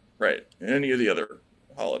 And any of the other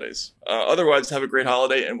holidays. Otherwise, have a great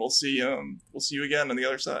holiday, and we'll see you again on the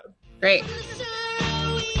other side. Great.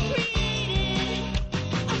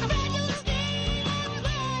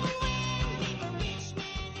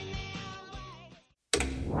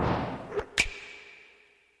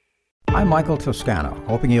 I'm Michael Toscano,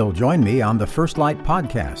 hoping you'll join me on the First Light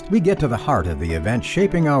podcast. We get to the heart of the event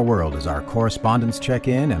shaping our world as our correspondents check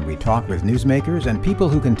in and we talk with newsmakers and people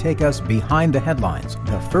who can take us behind the headlines.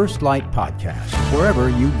 The First Light podcast, wherever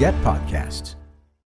you get podcasts.